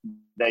 but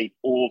they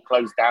all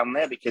closed down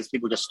there because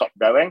people just stopped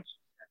going.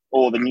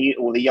 Or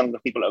the younger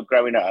people that were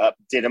growing up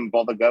didn't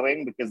bother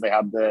going because they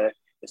had the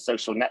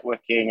social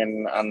networking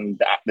and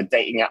the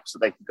dating apps that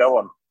they could go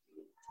on.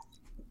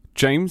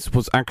 James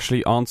was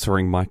actually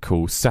answering my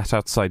call sat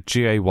outside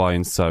GAY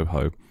in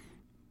Soho.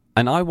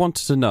 And I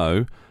wanted to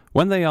know,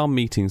 when they are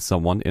meeting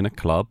someone in a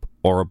club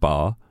or a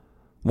bar,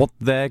 what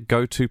their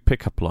go-to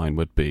pickup line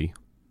would be.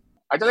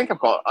 I don't think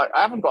I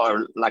haven't got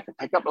a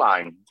pickup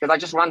line, because I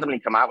just randomly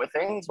come out with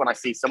things when I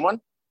see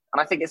someone.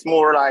 And I think it's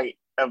more like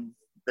of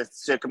the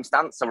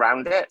circumstance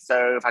around it.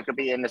 So if I could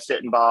be in a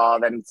certain bar,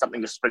 then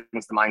something just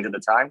springs to mind at the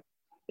time.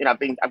 You know,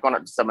 I've gone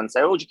up to someone and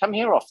say, oh, do you come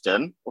here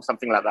often? Or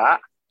something like that.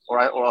 Or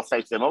I'll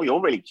say to them, oh,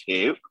 you're really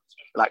cute.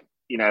 Like,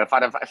 you know, if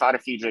I had a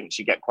few drinks,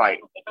 you get quite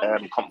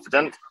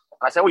confident.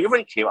 And I say, oh, you're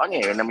really cute, aren't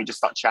you? And then we just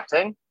start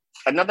chatting.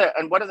 One of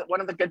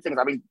the good things,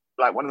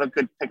 one of the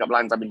good pickup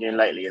lines I've been doing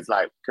lately is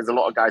like, because a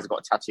lot of guys have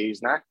got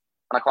tattoos now, and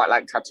I quite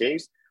like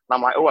tattoos. And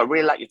I'm like, oh, I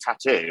really like your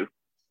tattoo.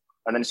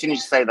 And then as soon as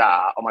you say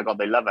that, oh my God,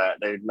 they love it.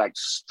 They're like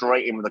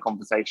straight in with the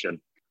conversation.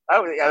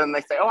 Oh, and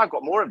they say, oh, I've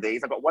got more of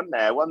these. I've got one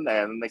there. And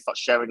then they start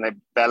showing their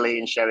belly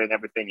and showing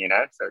everything, you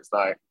know? So it's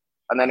like,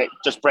 and then it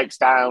just breaks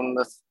down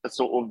the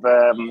sort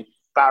of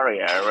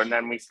barrier, and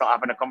then we start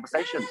having a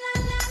conversation.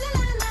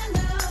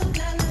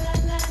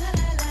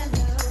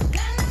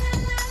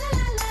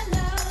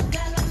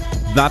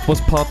 That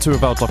was part 2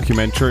 of our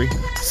documentary.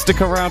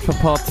 Stick around for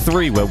part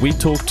 3, where we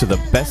talk to the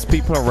best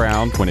people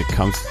around when it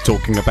comes to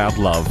talking about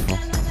love.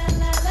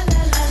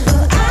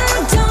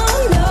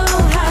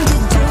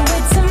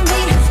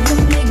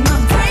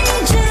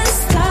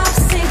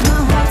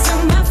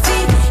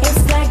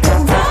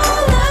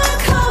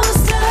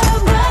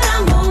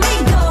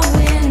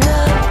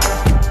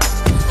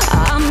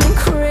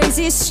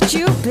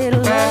 Stupid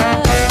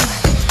love.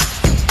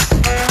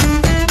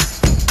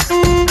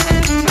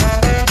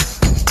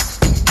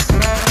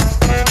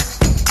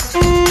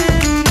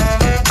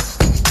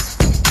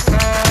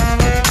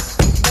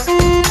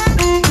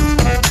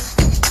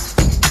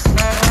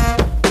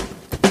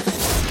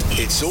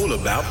 It's all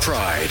about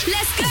pride.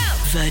 Let's go!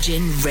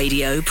 Virgin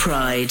Radio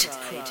Pride.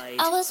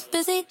 I was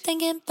busy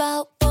thinking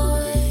about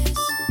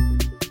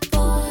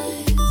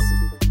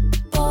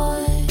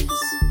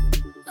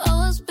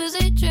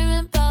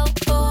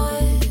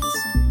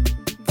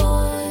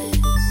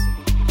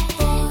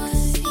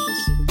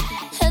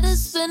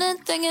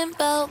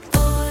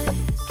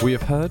We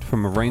have heard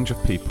from a range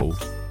of people,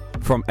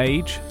 from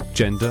age,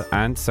 gender,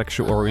 and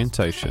sexual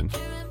orientation.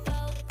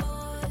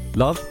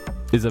 Love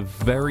is a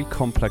very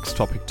complex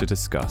topic to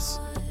discuss.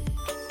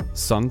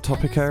 Some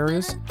topic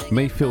areas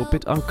may feel a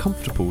bit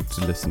uncomfortable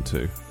to listen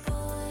to.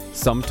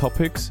 Some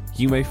topics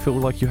you may feel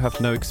like you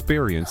have no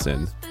experience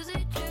in.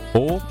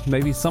 Or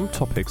maybe some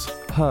topics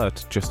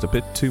hurt just a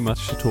bit too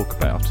much to talk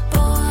about.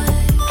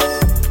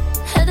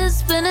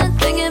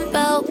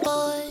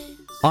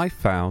 I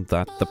found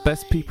that the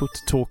best people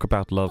to talk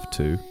about love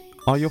to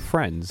are your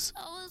friends,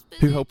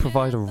 who help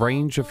provide a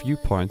range of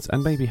viewpoints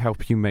and maybe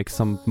help you make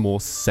some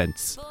more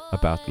sense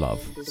about love.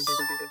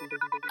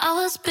 I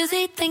was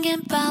busy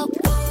thinking about.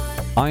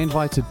 I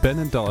invited Ben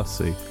and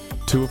Darcy,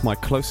 2 of my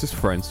closest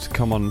friends, to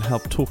come on and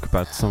help talk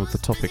about some of the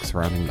topics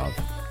surrounding love.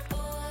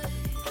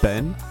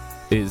 Ben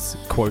is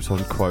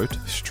quote-unquote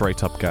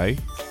straight up gay,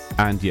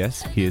 and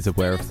yes, he is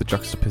aware of the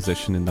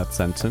juxtaposition in that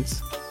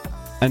sentence.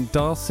 And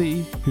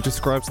Darcy, who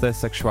describes their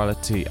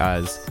sexuality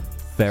as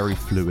very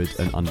fluid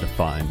and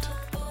undefined.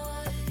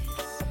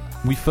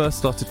 We first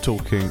started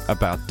talking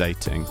about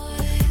dating.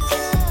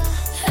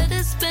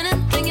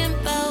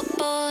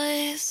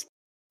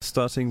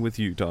 Starting with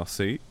you,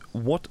 Darcy,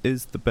 what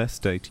is the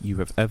best date you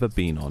have ever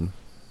been on?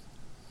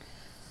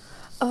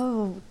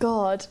 Oh,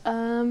 God.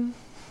 I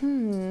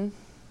mean,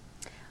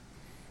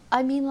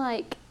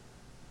 like,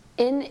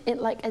 in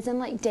it, like, as in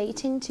like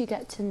dating to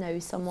get to know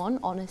someone,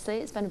 honestly,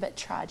 it's been a bit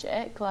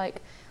tragic.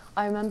 Like,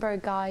 I remember a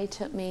guy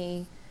took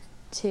me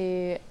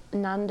to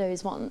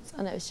Nando's once,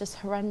 and it was just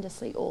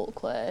horrendously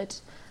awkward.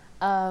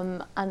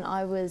 And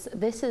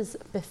this is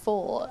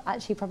before,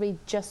 actually probably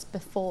just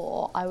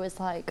before, I was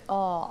like,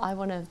 oh, I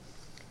want to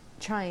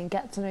try and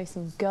get to know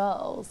some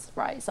girls,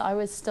 right? So I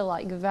was still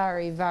like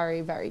very,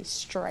 very, very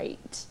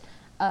straight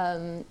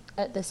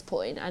at this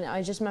point, and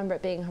I just remember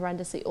it being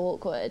horrendously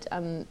awkward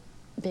and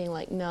being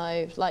like,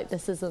 no, like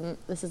this isn't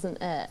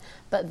it.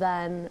 But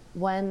then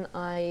when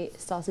I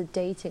started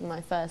dating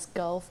my first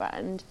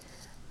girlfriend,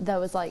 there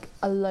was like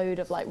a load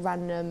of like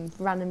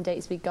random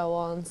dates we'd go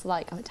on. So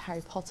like I went to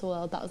Harry Potter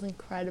World, that was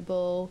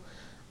incredible.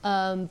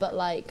 But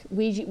like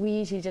we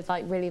usually did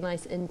like really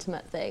nice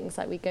intimate things,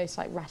 like we'd go to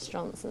like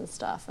restaurants and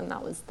stuff, and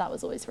that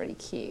was always really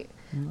cute.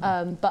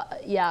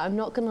 But yeah, I'm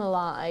not gonna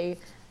lie,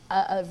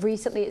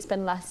 recently it's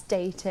been less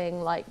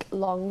dating like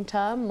long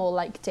term, more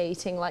like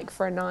dating like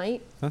for a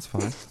night. That's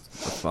fine.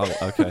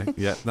 Oh, okay,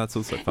 yeah, that's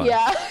also fine.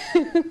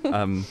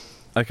 Yeah.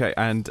 Okay,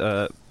 and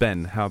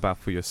Ben, how about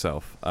for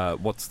yourself?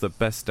 What's the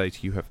best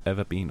date you have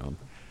ever been on?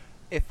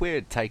 If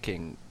we're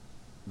taking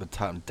the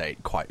term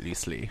date quite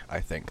loosely, I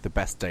think the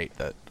best date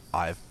that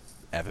I've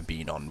ever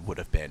been on would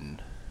have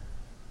been,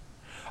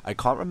 I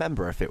can't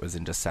remember if it was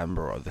in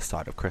December or the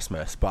side of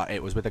Christmas, but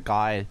it was with a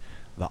guy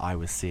that I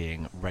was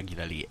seeing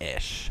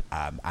regularly-ish,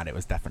 and it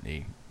was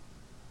definitely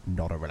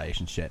not a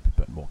relationship,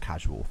 but more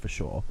casual for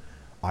sure.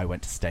 I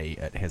went to stay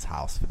at his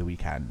house for the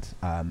weekend,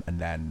 and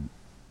then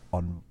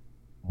on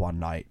one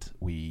night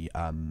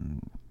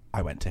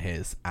I went to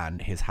his,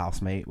 and his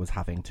housemate was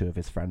having two of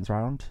his friends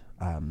round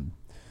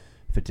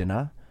for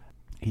dinner.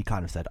 He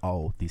kind of said,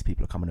 oh, these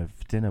people are coming over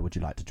for dinner, would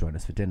you like to join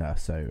us for dinner?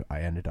 So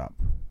I ended up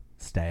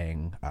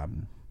staying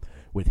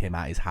with him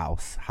at his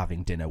house,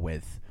 having dinner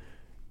with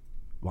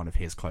one of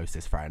his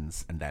closest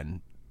friends, and then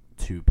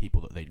two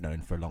people that they'd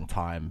known for a long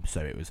time.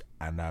 So it was,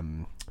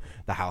 and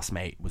the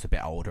housemate was a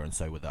bit older, and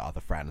so were the other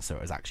friends, so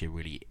it was actually a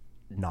really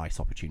nice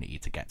opportunity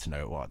to get to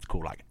know what's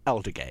called like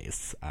elder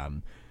gaze.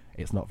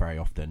 It's not very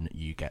often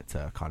you get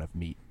to kind of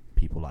meet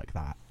people like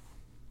that.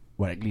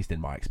 Well, at least in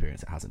my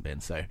experience, it hasn't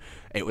been. So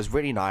it was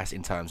really nice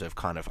in terms of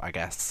kind of, I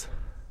guess,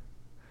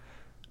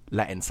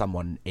 letting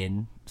someone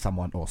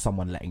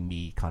letting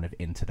me kind of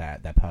into their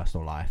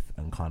personal life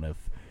and kind of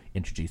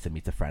introducing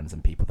me to friends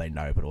and people they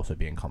know, but also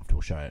being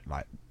comfortable showing,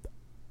 like,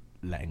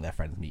 letting their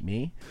friends meet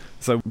me.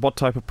 So what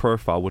type of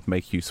profile would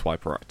make you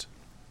swipe right?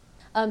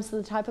 So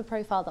the type of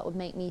profile that would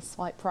make me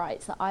swipe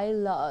right, so I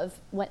love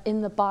when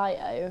in the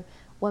bio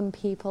when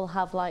people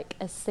have like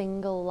a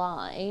single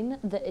line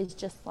that is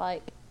just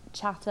like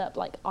chat up,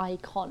 like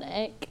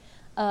iconic,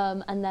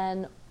 and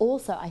then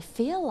also I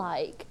feel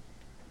like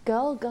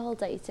girl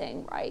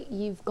dating, right,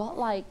 you've got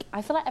like,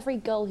 I feel like every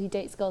girl who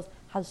dates girls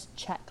has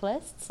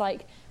checklists,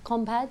 like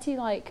compared to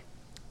like,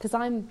 because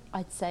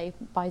I'd say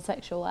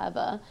bisexual,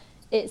 whatever,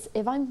 it's,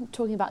 if I'm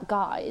talking about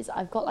guys,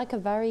 I've got like a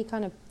very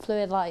kind of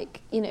fluid,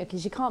 like, you know,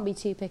 because you can't be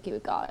too picky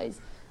with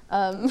guys.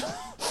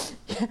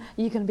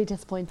 You're going to be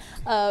disappointed.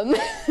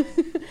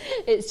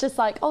 It's just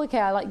like, oh, okay,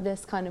 I like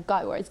this kind of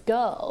guy. Whereas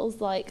girls,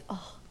 like,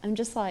 oh, I'm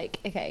just like,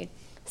 okay,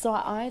 so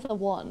I either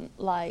want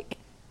like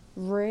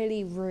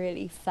really,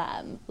 really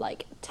femme,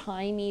 like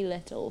tiny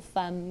little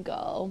femme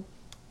girl,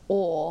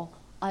 or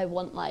I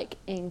want like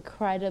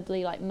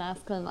incredibly like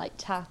masculine, like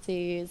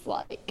tattoos,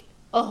 like,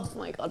 oh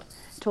my God,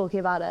 talking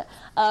about it.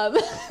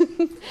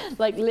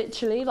 Like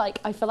literally, like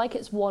I feel like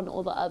it's one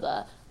or the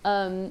other.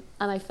 And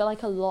I feel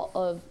like a lot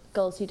of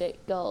girls who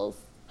date girls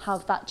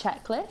have that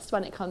checklist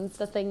when it comes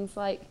to things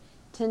like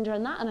Tinder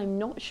and that. And I'm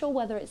not sure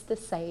whether it's the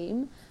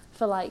same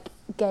for like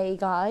gay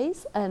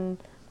guys and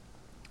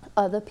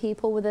other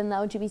people within the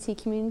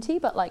LGBT community,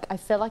 but like I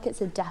feel like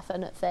it's a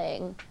definite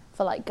thing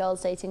for like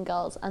girls dating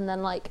girls. And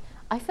then like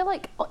I feel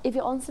like if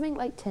you're on something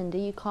like Tinder,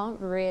 you can't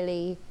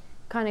really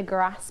kind of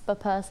grasp a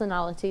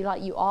personality,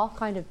 like you are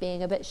kind of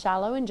being a bit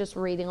shallow and just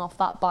reading off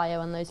that bio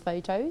and those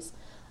photos.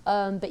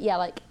 But yeah,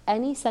 like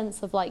any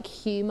sense of like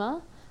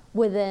humor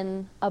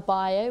within a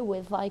bio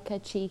with like a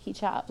cheeky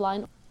chat up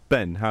line.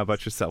 Ben, how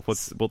about yourself?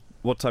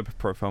 What type of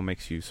profile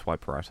makes you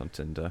swipe right on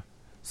Tinder?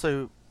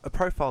 So a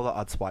profile that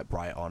I'd swipe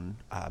right on,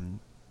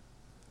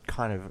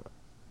 kind of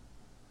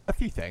a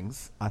few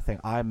things. I think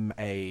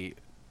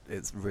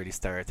it's really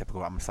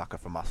stereotypical, I'm a sucker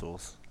for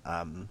muscles.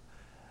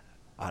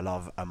 I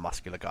love a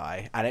muscular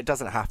guy, and it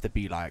doesn't have to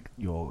be like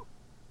your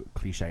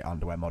cliche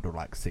underwear model,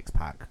 like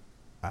six-pack,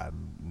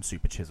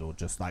 super chiseled,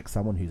 just like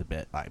someone who's a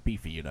bit like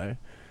beefy, you know,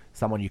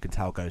 someone you can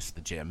tell goes to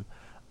the gym.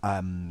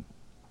 And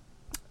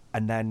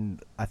then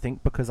I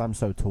think because I'm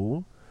so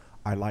tall,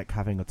 I like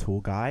having a tall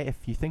guy.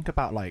 If you think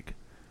about like,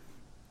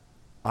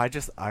 I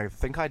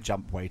think I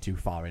jump way too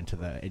far into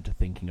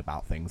thinking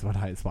about things when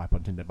I swipe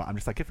on Tinder, but I'm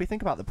just like, if we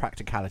think about the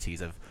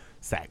practicalities of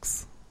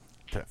sex,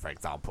 for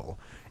example,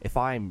 if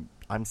I'm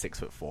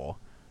 6'4",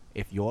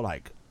 if you're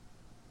like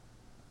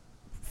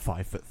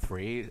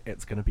 5'3",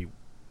 it's going to be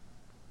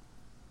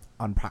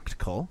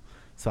unpractical.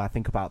 So I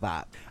think about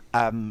that.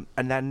 And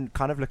then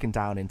kind of looking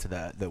down into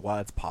the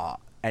words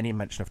part, any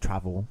mention of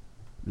travel,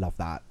 love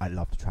that. I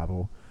love to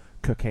travel.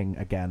 Cooking,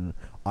 again,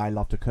 I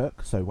love to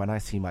cook. So when I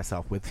see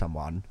myself with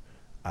someone,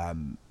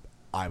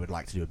 I would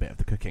like to do a bit of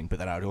the cooking, but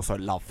then I would also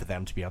love for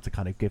them to be able to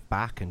kind of give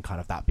back and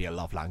kind of that be a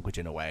love language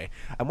in a way.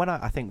 And when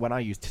I think when I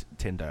use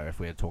Tinder, if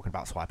we're talking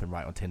about swiping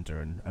right on Tinder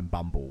and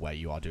Bumble, where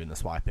you are doing the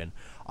swiping,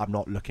 I'm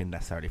not looking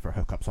necessarily for a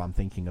hookup, so I'm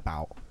thinking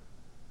about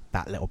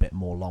that little bit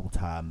more long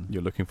term.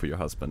 You're looking for your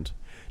husband.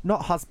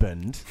 Not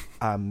husband.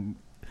 You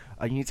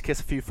need to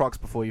kiss a few frogs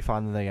before you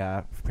find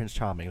the Prince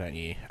Charming, don't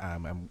you?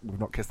 And we've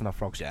not kissed enough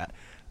frogs yet.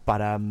 But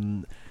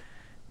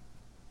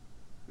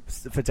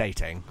for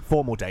dating,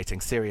 formal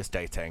dating, serious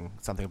dating,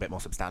 something a bit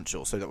more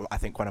substantial. So that I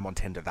think when I'm on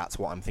Tinder, that's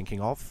what I'm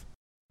thinking of.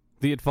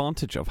 The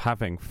advantage of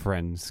having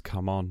friends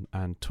come on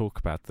and talk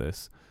about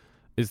this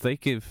is they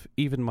give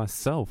even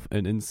myself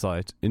an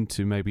insight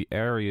into maybe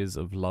areas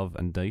of love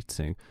and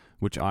dating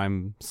which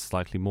I'm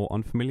slightly more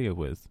unfamiliar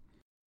with.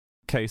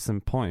 Case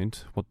in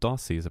point, what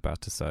Darcy is about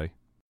to say.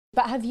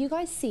 But have you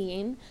guys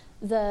seen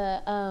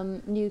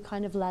the new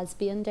kind of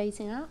lesbian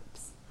dating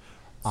apps?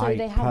 So I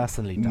they have...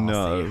 personally,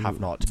 Darcy, have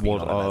not been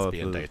on a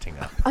lesbian dating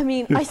app. I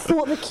mean, I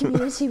thought the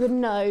community would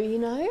know, you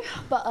know?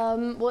 But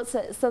what's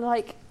it? So,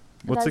 like,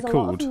 what's there's it a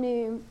called? lot of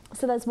new...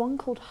 So there's one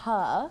called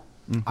Her.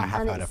 Mm-hmm. I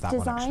have heard of that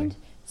one, actually.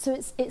 So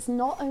it's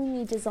not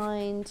only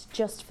designed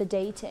just for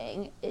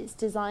dating, it's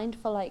designed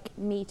for, like,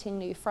 meeting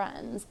new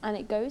friends. And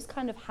it goes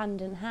kind of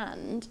hand in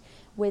hand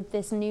with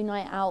this new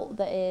night out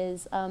that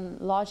is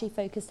largely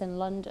focused in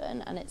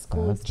London. And it's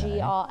called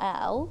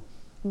GRL.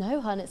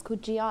 No, hun, it's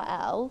called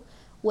GRL.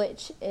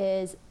 Which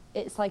is,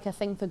 it's like a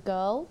thing for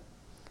girl,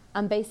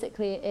 and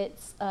basically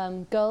it's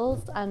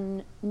girls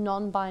and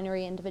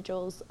non-binary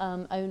individuals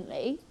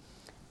only,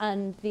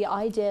 and the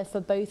idea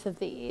for both of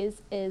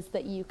these is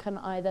that you can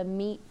either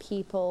meet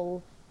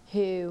people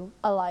who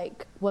are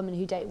like women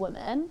who date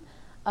women,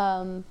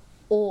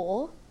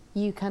 or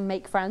you can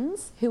make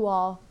friends who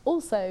are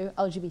also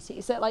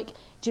LGBT. So, like,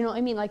 do you know what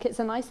I mean? Like, it's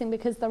a nice thing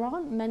because there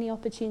aren't many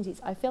opportunities.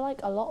 I feel like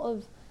a lot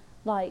of,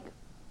 like,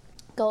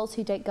 girls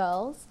who date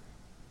girls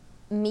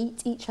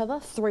meet each other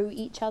through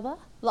each other,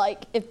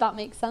 like, if that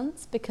makes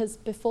sense, because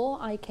before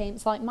I came,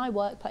 it's like my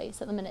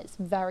workplace at the minute is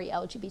very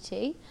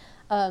LGBT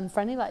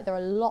friendly. Like, there are a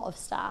lot of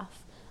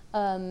staff who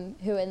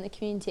are in the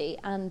community,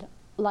 and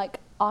like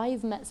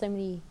I've met so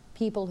many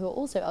people who are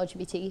also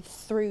LGBT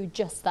through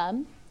just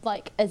them,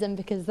 like, as in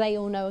because they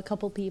all know a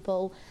couple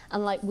people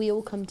and like we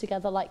all come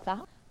together like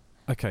that.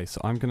 Okay,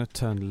 so I'm going to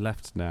turn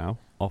left now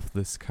off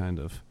this kind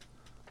of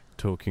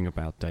talking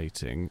about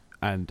dating,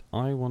 and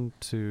I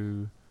want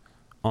to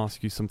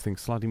ask you something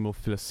slightly more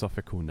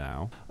philosophical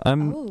now.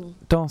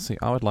 Darcy,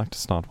 I would like to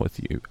start with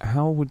you.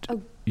 How would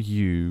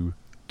you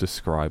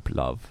describe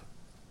love?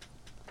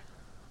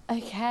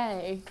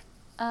 Okay.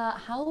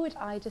 How would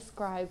I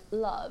describe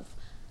love?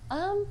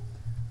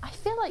 I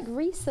feel like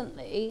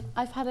recently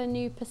I've had a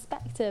new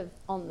perspective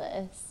on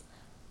this.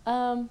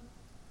 I'm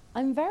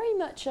very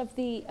much of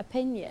the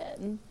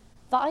opinion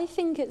that I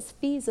think it's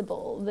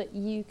feasible that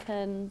you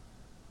can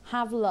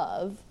have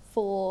love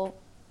for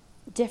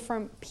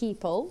different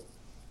people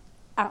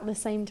at the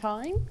same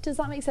time. Does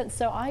that make sense?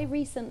 So I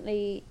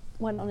recently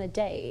went on a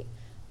date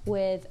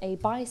with a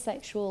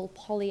bisexual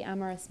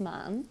polyamorous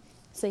man.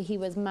 So he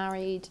was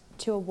married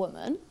to a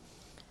woman.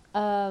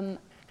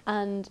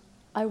 And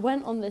I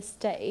went on this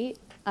date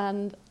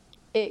and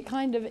it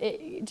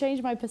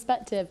changed my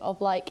perspective of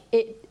like,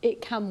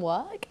 it can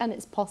work and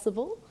it's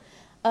possible.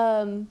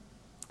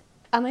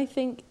 And I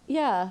think,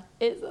 yeah,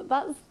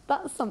 that's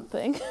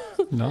something.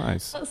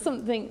 Nice. That's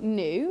something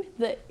new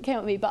that came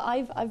at me. But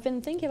I've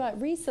been thinking about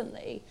it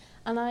recently,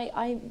 and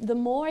I the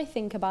more I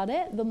think about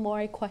it, the more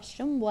I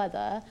question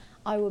whether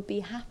I would be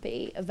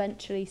happy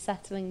eventually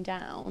settling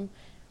down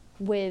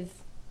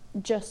with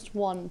just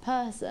one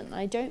person.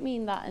 I don't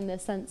mean that in the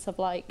sense of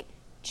like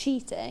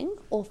cheating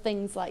or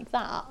things like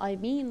that. I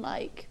mean,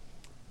 like,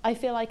 I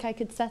feel like I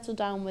could settle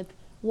down with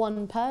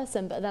one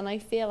person, but then I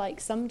feel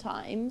like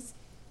sometimes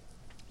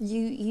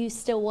you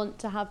still want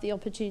to have the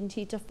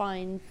opportunity to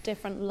find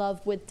different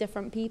love with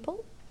different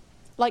people.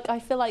 Like, I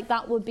feel like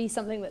that would be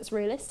something that's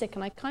realistic,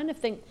 and I kind of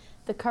think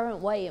the current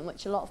way in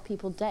which a lot of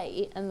people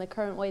date and the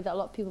current way that a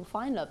lot of people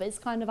find love is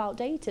kind of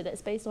outdated.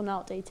 It's based on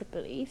outdated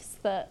beliefs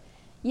that,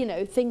 you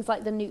know, things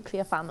like the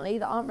nuclear family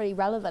that aren't really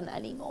relevant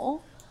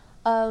anymore.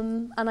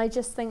 And I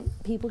just think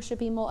people should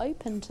be more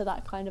open to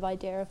that kind of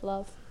idea of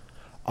love.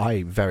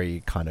 I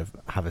very kind of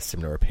have a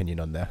similar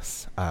opinion on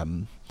this.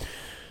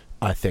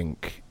 I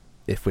think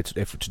if we're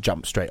to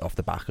jump straight off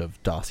the back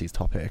of Darcy's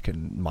topic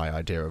and my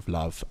idea of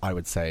love, I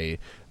would say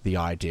the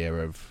idea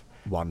of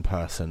one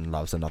person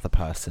loves another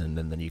person,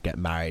 and then you get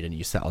married and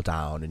you settle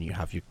down and you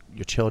have your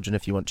children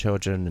if you want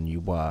children, and you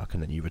work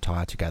and then you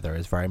retire together,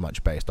 is very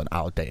much based on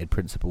outdated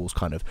principles,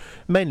 kind of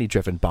mainly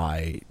driven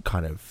by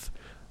kind of,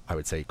 I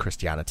would say,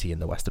 Christianity in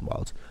the Western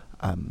world,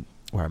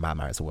 where a man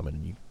marries a woman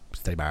and you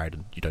stay married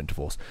and you don't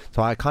divorce.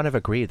 So I kind of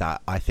agree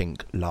that I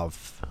think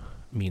love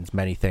means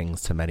many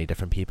things to many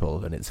different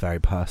people, and it's very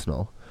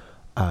personal.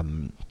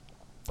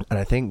 And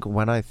I think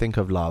when I think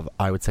of love,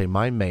 I would say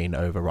my main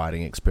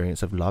overriding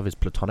experience of love is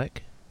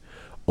platonic,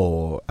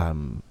 or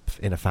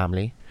in a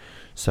family.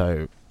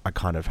 So I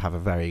kind of have a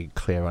very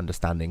clear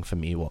understanding for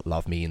me what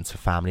love means for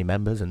family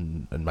members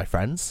and my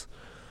friends.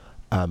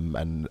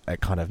 And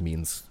it kind of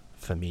means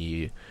for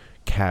me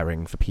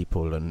caring for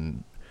people,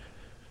 and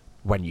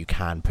when you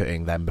can,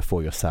 putting them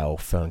before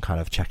yourself, and kind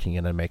of checking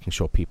in and making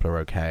sure people are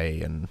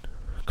okay, and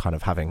kind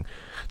of having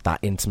that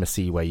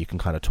intimacy where you can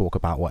kind of talk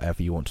about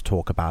whatever you want to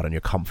talk about and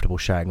you're comfortable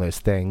sharing those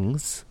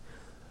things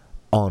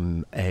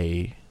on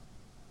a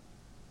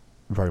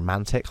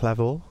romantic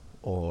level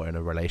or in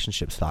a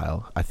relationship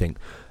style. I think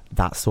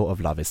that sort of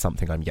love is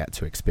something I'm yet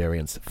to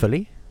experience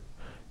fully,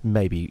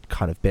 maybe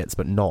kind of bits,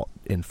 but not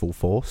in full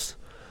force.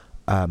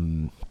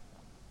 But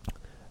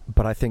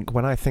I think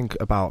when I think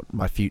about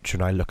my future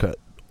and I look at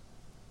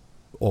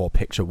or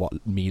picture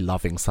what me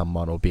loving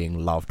someone or being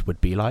loved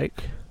would be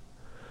like,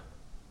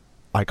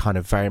 I kind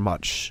of very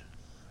much,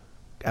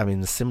 I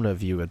mean, the similar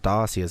view with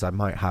Darcy is I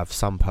might have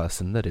some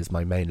person that is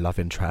my main love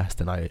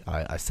interest and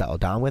I settle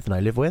down with and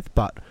I live with,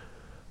 but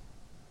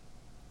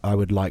I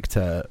would like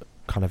to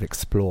kind of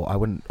explore, I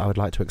would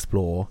like to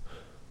explore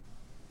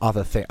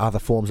other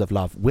forms of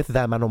love with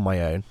them and on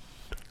my own.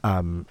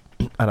 And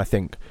I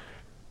think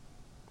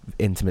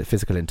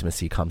physical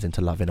intimacy comes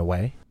into love in a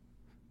way.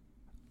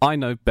 I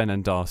know Ben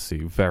and Darcy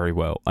very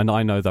well, and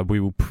I know that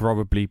we will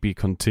probably be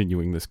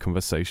continuing this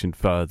conversation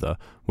further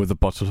with a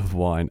bottle of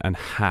wine and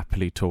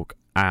happily talk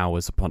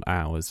hours upon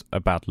hours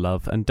about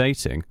love and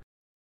dating.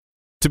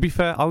 To be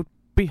fair, I would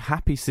be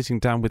happy sitting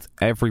down with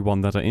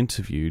everyone that I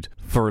interviewed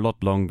for a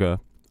lot longer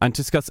and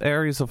discuss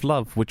areas of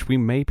love which we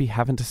maybe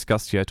haven't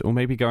discussed yet, or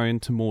maybe go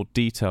into more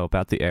detail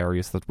about the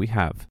areas that we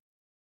have.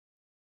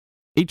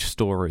 Each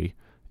story,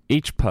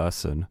 each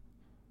person,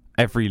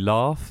 every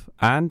laugh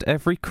and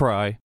every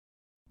cry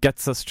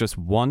gets us just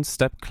one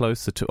step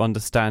closer to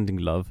understanding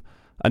love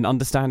and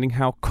understanding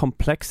how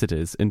complex it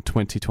is in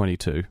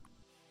 2022.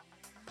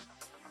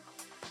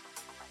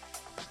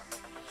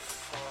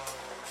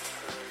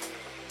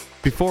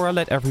 Before I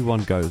let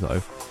everyone go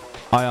though,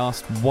 I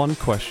asked one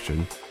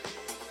question,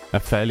 a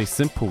fairly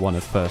simple one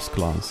at first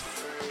glance,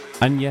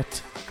 and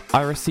yet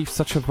I received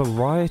such a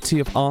variety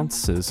of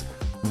answers,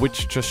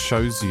 which just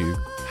shows you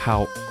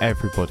how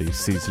everybody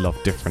sees love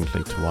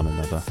differently to one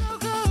another.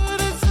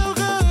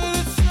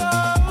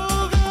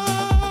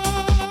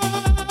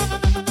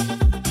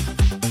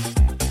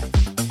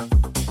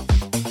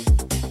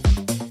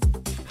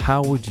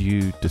 How would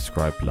you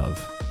describe love?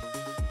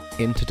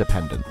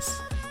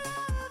 Interdependence.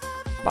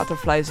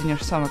 Butterflies in your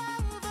stomach.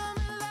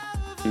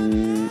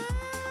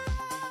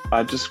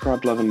 I'd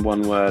describe love in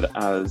one word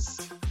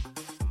as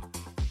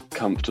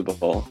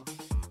comfortable.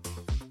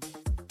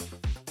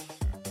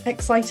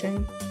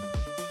 Exciting.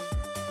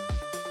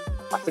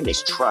 I think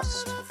it's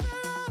trust.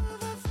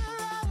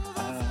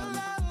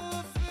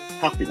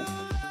 Happiness.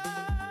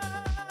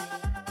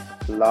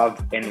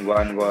 Love in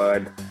one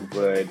word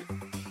would,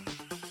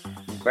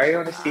 very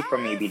honestly for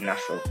me, be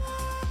natural.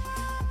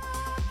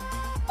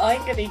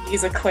 I'm going to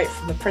use a quote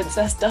from the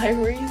Princess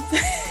Diaries.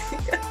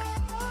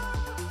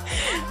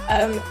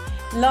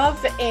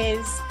 Love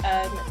is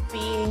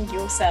being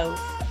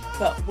yourself,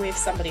 but with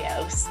somebody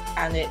else,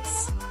 and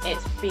it's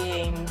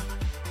being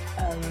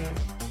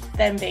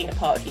them being a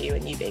part of you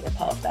and you being a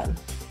part of them.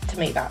 To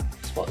me,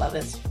 that's what love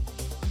is.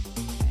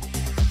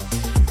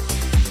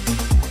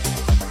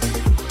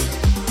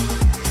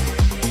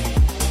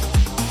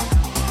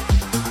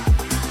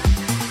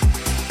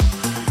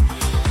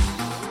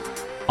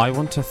 I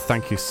want to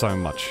thank you so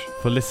much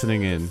for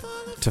listening in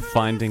to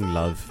Finding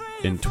Love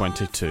in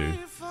 22,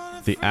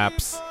 the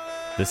apps,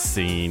 the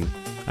scene,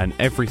 and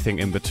everything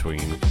in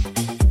between.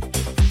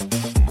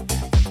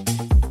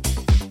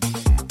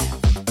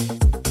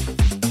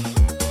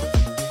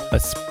 A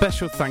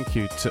special thank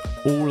you to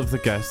all of the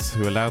guests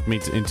who allowed me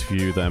to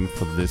interview them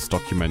for this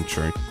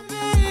documentary.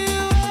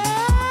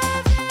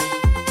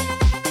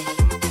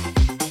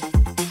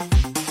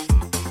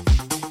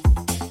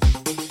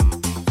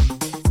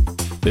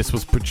 This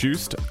was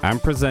produced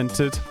and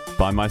presented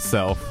by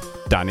myself,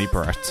 Danny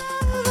Brett.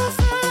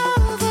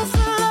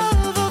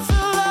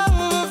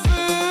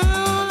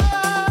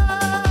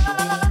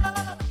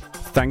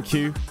 Thank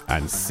you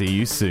and see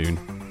you soon.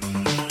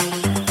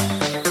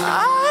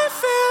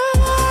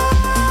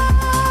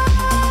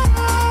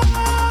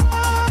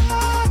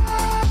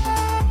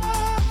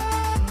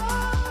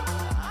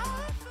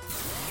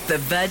 The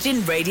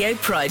Virgin Radio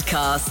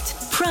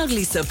Pridecast,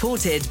 proudly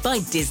supported by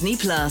Disney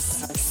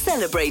Plus,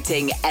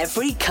 celebrating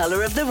every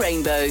colour of the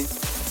rainbow.